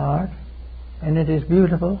is an art, and it is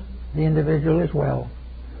beautiful, the individual is well.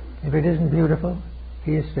 If it isn't beautiful,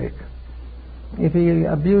 he is sick. If he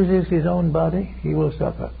abuses his own body, he will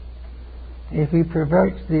suffer. If he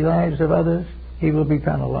perverts the lives of others, he will be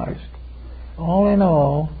penalized. All in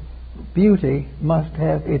all, beauty must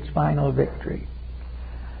have its final victory.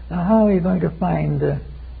 Now, how are we going to find,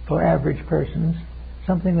 for average persons,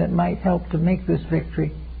 something that might help to make this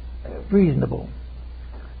victory reasonable?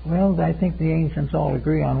 Well, I think the ancients all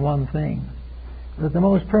agree on one thing, that the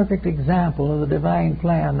most perfect example of the divine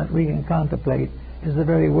plan that we can contemplate is the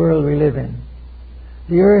very world we live in.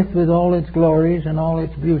 The earth, with all its glories and all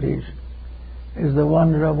its beauties, is the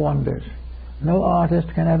wonder of wonders. No artist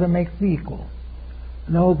can ever make the equal.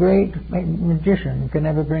 No great magician can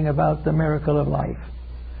ever bring about the miracle of life.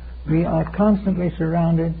 We are constantly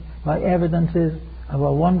surrounded by evidences of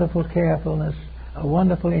a wonderful carefulness, a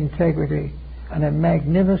wonderful integrity, and a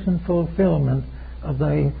magnificent fulfillment of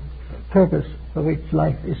the purpose for which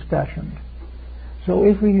life is fashioned. So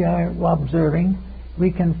if we are observing,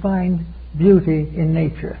 we can find beauty in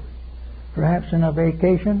nature. Perhaps in a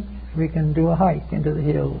vacation we can do a hike into the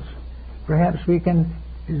hills. Perhaps we can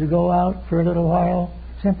go out for a little while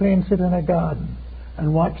simply and sit in a garden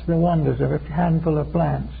and watch the wonders of a handful of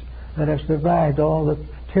plants that have survived all the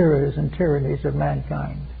terrors and tyrannies of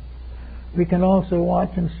mankind. We can also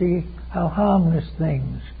watch and see how harmless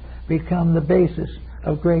things become the basis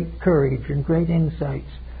of great courage and great insights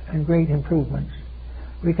and great improvements.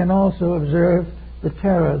 We can also observe the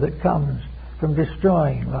terror that comes from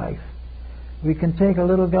destroying life. We can take a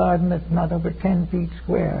little garden that's not over 10 feet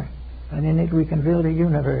square, and in it we can build a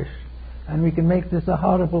universe, and we can make this a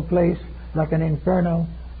horrible place like an inferno,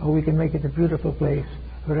 or we can make it a beautiful place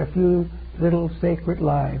where a few little sacred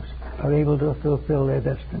lives are able to fulfill their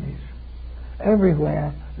destinies.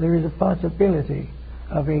 Everywhere there is a possibility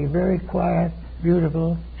of a very quiet,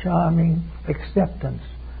 beautiful, charming acceptance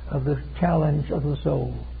of the challenge of the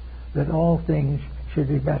soul, that all things should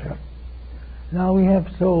be better. Now we have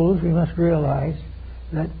souls, we must realize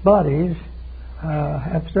that bodies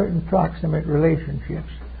have certain proximate relationships,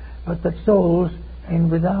 but that souls, and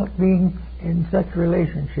without being in such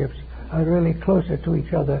relationships, are really closer to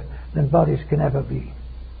each other than bodies can ever be.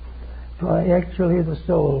 For actually the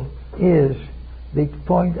soul is the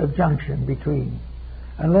point of junction between.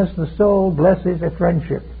 Unless the soul blesses a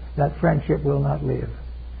friendship, that friendship will not live.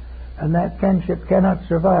 And that friendship cannot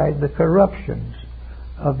survive the corruptions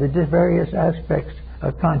of the various aspects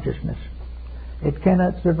of consciousness. It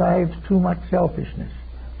cannot survive too much selfishness,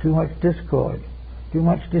 too much discord, too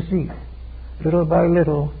much deceit. Little by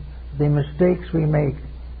little, the mistakes we make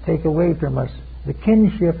take away from us the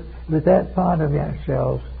kinship with that part of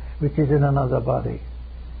ourselves which is in another body.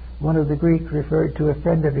 One of the Greeks referred to a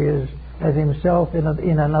friend of his as himself in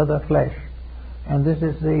another flesh. And this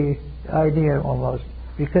is the idea almost.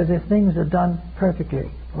 Because if things are done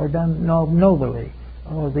perfectly, or done nobly,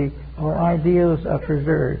 or ideals are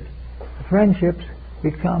preserved, friendships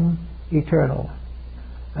become eternal.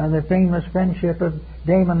 And the famous friendship of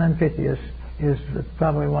Damon and Pythias is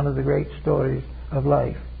probably one of the great stories of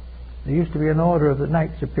life. There used to be an order of the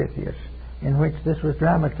Knights of Pythias in which this was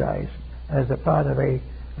dramatized as a part of a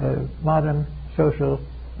modern social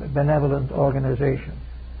benevolent organization.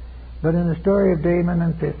 But in the story of Damon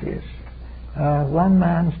and Pythias, one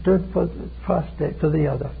man stood prostrate to the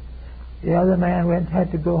other. The other man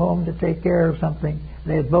had to go home to take care of something.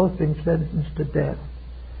 They had both been sentenced to death.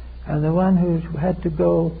 And the one who had to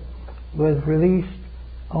go was released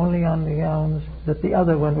only on the grounds that the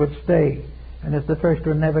other one would stay. And if the first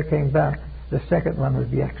one never came back, the second one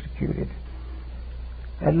would be executed.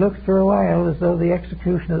 It looked for a while as though the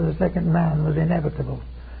execution of the second man was inevitable.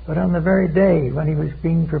 But on the very day when he was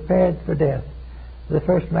being prepared for death, the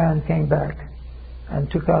first man came back and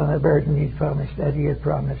took on the burden he had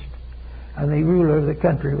promised. And the ruler of the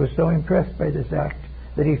country was so impressed by this act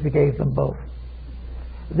that he forgave them both.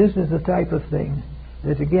 This is the type of thing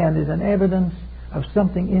that, again, is an evidence of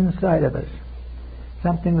something inside of us.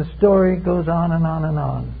 Something, the story goes on and on and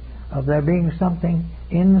on, of there being something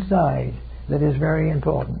inside that is very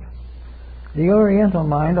important. The Oriental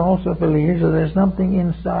mind also believes that there's something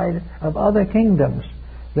inside of other kingdoms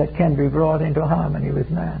that can be brought into harmony with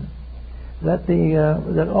man.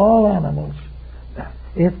 That all animals,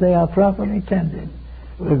 if they are properly tended,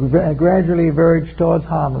 will gradually verge towards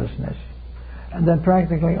harmlessness. And then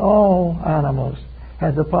practically all animals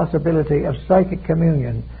have the possibility of psychic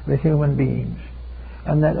communion with human beings.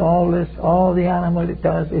 And that all the animal it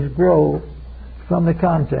does is grow from the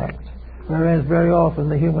contact, whereas very often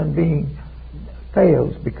the human being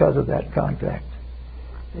fails because of that contact.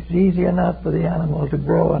 It's easy enough for the animal to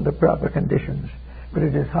grow under proper conditions, but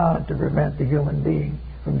it is hard to prevent the human being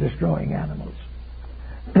from destroying animals.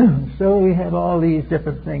 So we have all these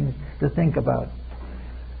different things to think about.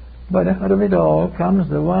 But out of it all comes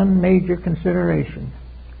the one major consideration,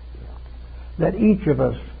 that each of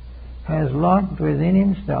us has locked within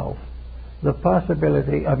himself the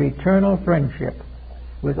possibility of eternal friendship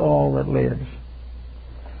with all that lives.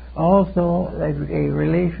 Also a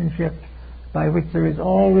relationship by which there is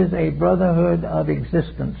always a brotherhood of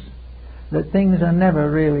existence, that things are never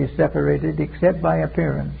really separated except by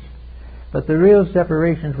appearance. But the real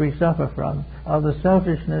separations we suffer from are the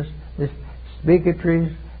selfishness, the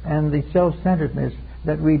bigotries, and the self-centeredness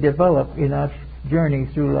that we develop in our journey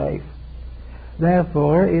through life.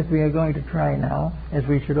 Therefore, if we are going to try now, as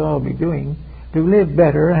we should all be doing, to live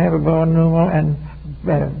better, have a more normal and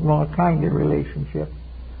better, more kinder relationship,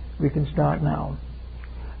 we can start now.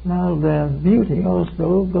 Now the beauty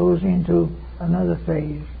also goes into another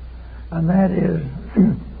phase, and that is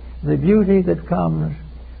the beauty that comes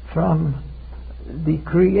from the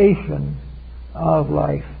creation of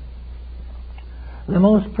life. The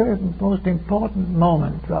most important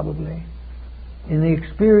moment, probably, in the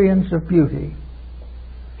experience of beauty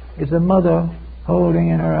is a mother holding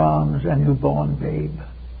in her arms a newborn babe.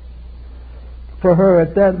 For her,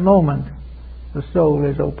 at that moment, the soul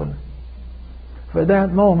is open. For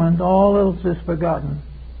that moment, all else is forgotten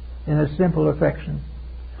in a simple affection.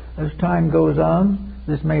 As time goes on,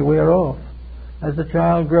 this may wear off. As the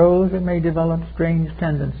child grows, it may develop strange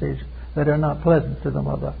tendencies that are not pleasant to the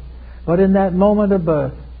mother. But in that moment of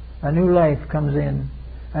birth, a new life comes in.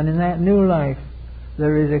 And in that new life,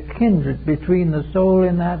 there is a kindred between the soul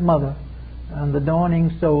in that mother and the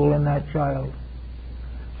dawning soul in that child.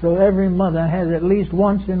 So every mother has at least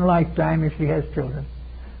once in lifetime, if she has children,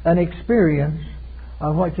 an experience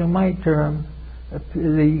of what you might term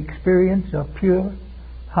the experience of pure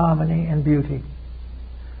harmony and beauty.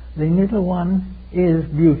 The little one is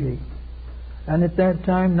beauty. And at that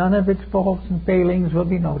time, none of its faults and failings will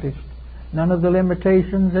be noticed. None of the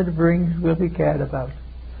limitations it brings will be cared about.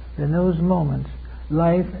 In those moments,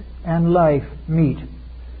 life and life meet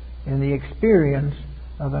in the experience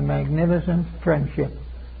of a magnificent friendship,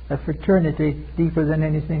 a fraternity deeper than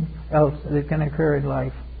anything else that can occur in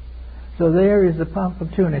life. So there is the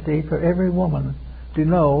opportunity for every woman to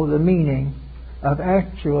know the meaning of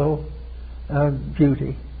actual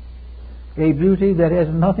beauty. A beauty that has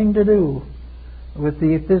nothing to do with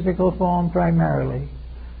the physical form primarily,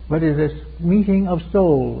 but is a meeting of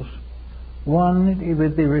souls, one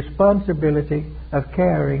with the responsibility of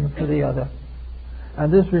caring for the other.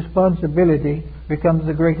 And this responsibility becomes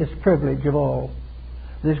the greatest privilege of all.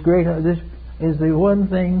 This is the one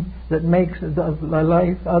thing that makes the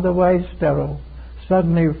life otherwise sterile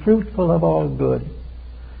suddenly fruitful of all good.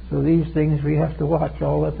 So these things we have to watch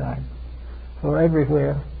all the time. For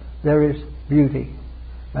everywhere there is beauty,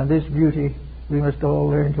 and this beauty we must all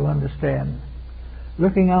learn to understand.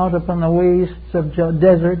 Looking out upon the wastes of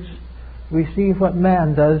deserts, we see what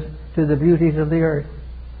man does to the beauties of the earth.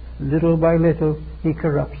 Little by little he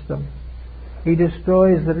corrupts them. He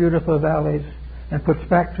destroys the beautiful valleys and puts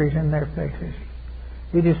factories in their places.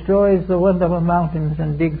 He destroys the wonderful mountains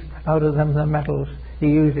and digs out of them the metals he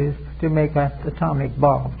uses to make atomic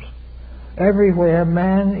bombs. Everywhere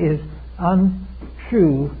man is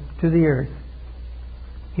untrue to the earth.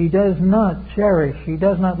 He does not cherish, he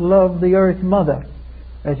does not love the earth mother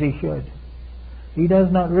as he should. He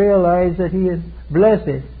does not realize that he is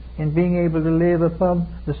blessed in being able to live upon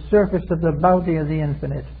the surface of the bounty of the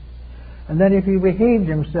infinite, and that if he behaved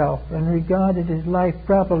himself and regarded his life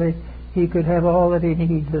properly, he could have all that he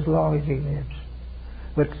needs as long as he lives.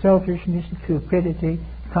 But selfishness, cupidity,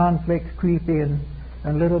 conflict creep in,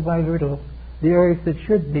 and little by little the earth that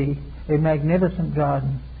should be a magnificent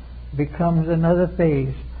garden becomes another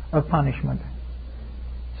phase of punishment.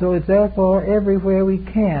 So it's therefore everywhere we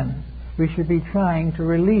can, we should be trying to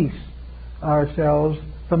release ourselves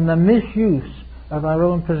from the misuse of our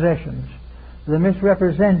own possessions, the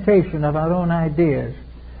misrepresentation of our own ideas,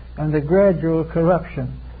 and the gradual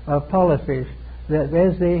corruption of policies that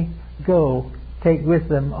as they go take with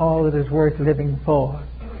them all that is worth living for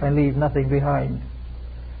and leave nothing behind.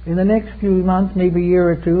 In the next few months, maybe a year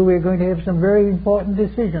or two, we're going to have some very important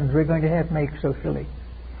decisions we're going to have to make socially.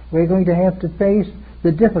 We're going to have to face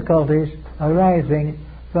the difficulties arising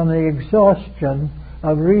from the exhaustion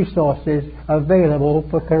of resources available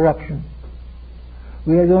for corruption.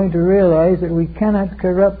 We are going to realize that we cannot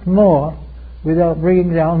corrupt more without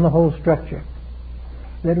bringing down the whole structure.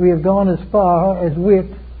 That we have gone as far as wit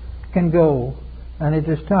can go, and it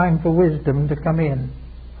is time for wisdom to come in.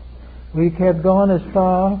 We have gone as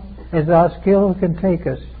far as our skill can take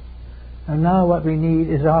us, and now what we need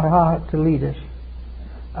is our heart to lead us.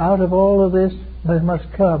 Out of all of this there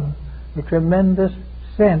must come a tremendous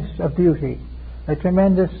sense of beauty, a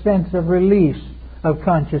tremendous sense of release of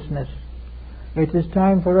consciousness. It is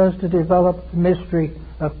time for us to develop the mystery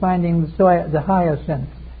of finding the higher sense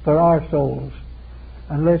for our souls.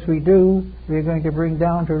 Unless we do, we are going to bring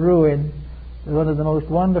down to ruin one of the most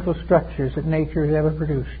wonderful structures that nature has ever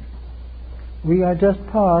produced. We are just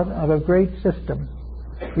part of a great system.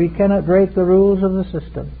 We cannot break the rules of the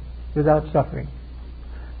system without suffering.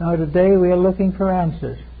 Now today we are looking for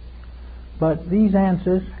answers, but these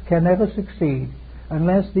answers can never succeed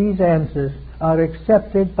unless these answers are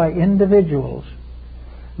accepted by individuals.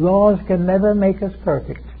 Laws can never make us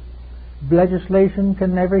perfect. Legislation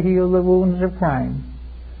can never heal the wounds of crime.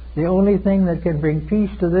 The only thing that can bring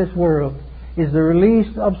peace to this world is the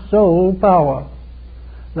release of soul power,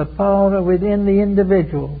 the power within the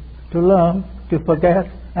individual to love, to forget,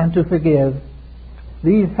 and to forgive.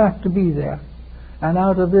 These have to be there. And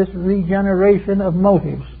out of this regeneration of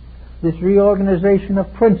motives, this reorganization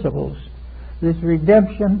of principles, this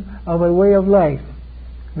redemption of a way of life,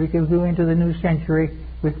 we can go into the new century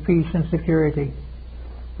with peace and security.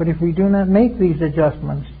 But if we do not make these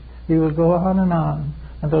adjustments, we will go on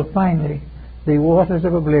until finally the waters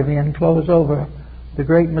of oblivion close over the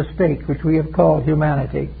great mistake which we have called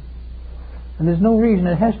humanity. And there's no reason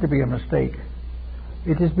it has to be a mistake.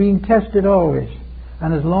 It is being tested always.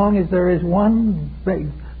 And as long as there is one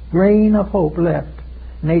grain of hope left,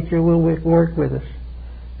 nature will work with us.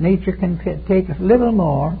 Nature can take a little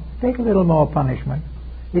more punishment.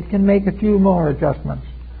 It can make a few more adjustments.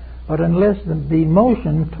 But unless the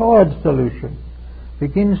motion towards solution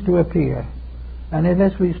begins to appear, and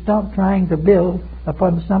unless we stop trying to build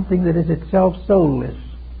upon something that is itself soulless,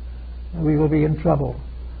 we will be in trouble.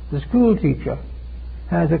 The school teacher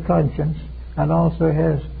has a conscience and also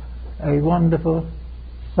has a wonderful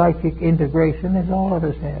psychic integration, as all of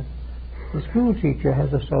us have. The school teacher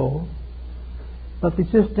has a soul, but the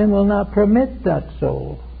system will not permit that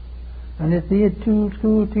soul. And if the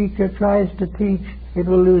school teacher tries to teach, it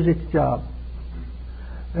will lose its job.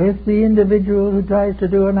 If the individual who tries to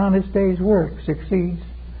do an honest day's work succeeds,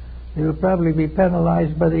 he will probably be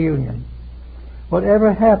penalized by the union.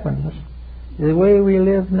 Whatever happens, the way we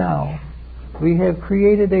live now, we have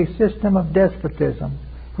created a system of despotism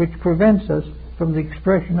which prevents us from the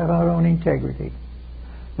expression of our own integrity.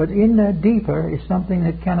 But in that deeper is something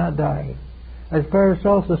that cannot die, As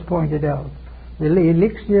Paracelsus pointed out, the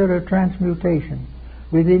elixir of transmutation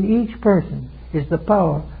within each person is the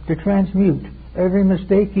power to transmute every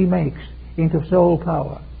mistake he makes into soul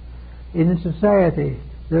power. In society,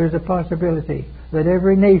 there is a possibility that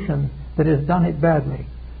every nation that has done it badly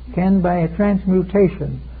can, by a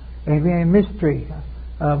transmutation, a mystery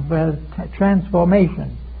of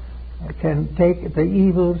transformation, can take the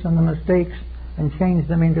evils and the mistakes and change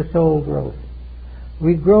them into soul growth.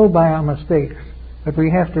 We grow by our mistakes, but we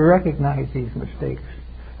have to recognize these mistakes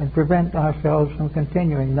and prevent ourselves from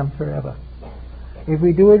continuing them forever. If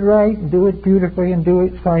we do it right, do it beautifully, and do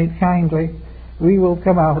it kindly, we will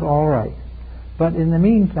come out all right. But in the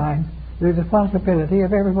meantime, there's a possibility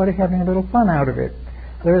of everybody having a little fun out of it.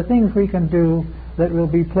 There are things we can do that will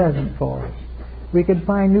be pleasant for us. We can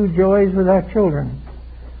find new joys with our children.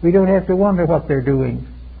 We don't have to wonder what they're doing.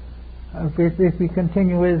 If we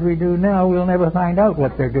continue as we do now, we'll never find out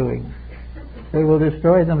what they're doing. They will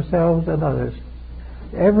destroy themselves and others.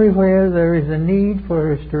 Everywhere there is a need for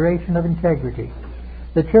restoration of integrity.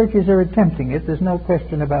 The churches are attempting it, there's no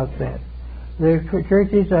question about that. The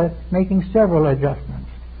churches are making several adjustments.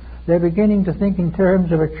 They're beginning to think in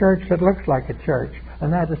terms of a church that looks like a church,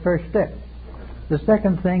 and that's the first step. The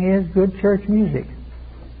second thing is good church music.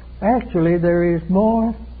 Actually, there is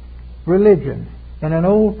more religion in an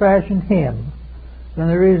old-fashioned hymn than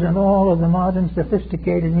there is in all of the modern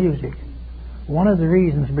sophisticated music. One of the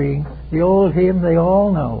reasons being the old hymn they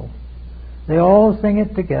all know. They all sing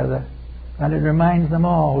it together, and it reminds them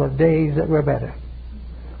all of days that were better.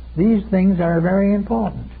 These things are very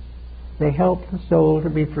important. They help the soul to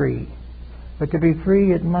be free. But to be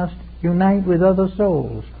free, it must unite with other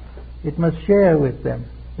souls. It must share with them.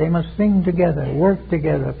 They must sing together, work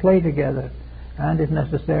together, play together, and, if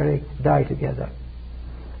necessary, die together.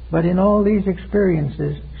 But in all these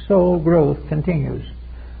experiences, soul growth continues.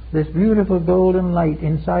 This beautiful golden light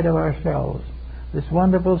inside of ourselves, this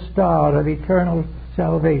wonderful star of eternal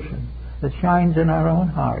salvation that shines in our own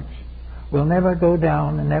hearts, will never go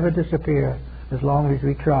down and never disappear as long as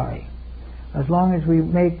we try. As long as we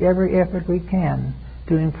make every effort we can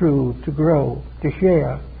to improve, to grow, to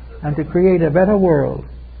share, and to create a better world,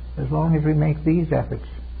 as long as we make these efforts,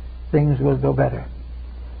 things will go better.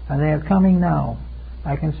 And they are coming now.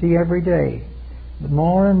 I can see every day,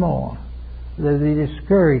 more and more, the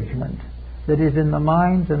discouragement that is in the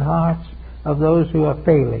minds and hearts of those who are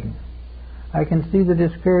failing. I can see the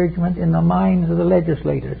discouragement in the minds of the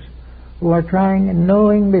legislators who are trying and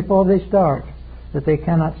knowing before they start that they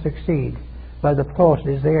cannot succeed by the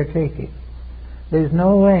courses they are taking. There's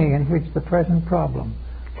no way in which the present problem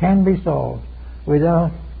can be solved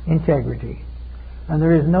without integrity. And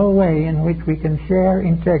there is no way in which we can share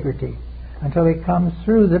integrity until it comes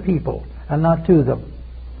through the people and not to them.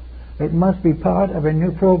 It must be part of a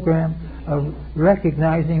new program of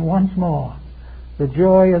recognizing once more the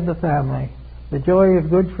joy of the family, the joy of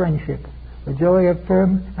good friendship, the joy of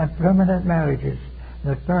firm and permanent marriages,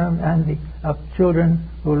 of children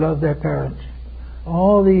who love their parents.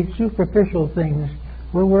 All these superficial things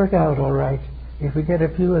will work out all right if we get a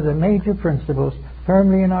few of the major principles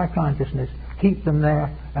firmly in our consciousness, keep them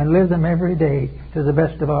there, and live them every day to the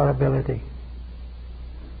best of our ability.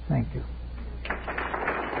 Thank you.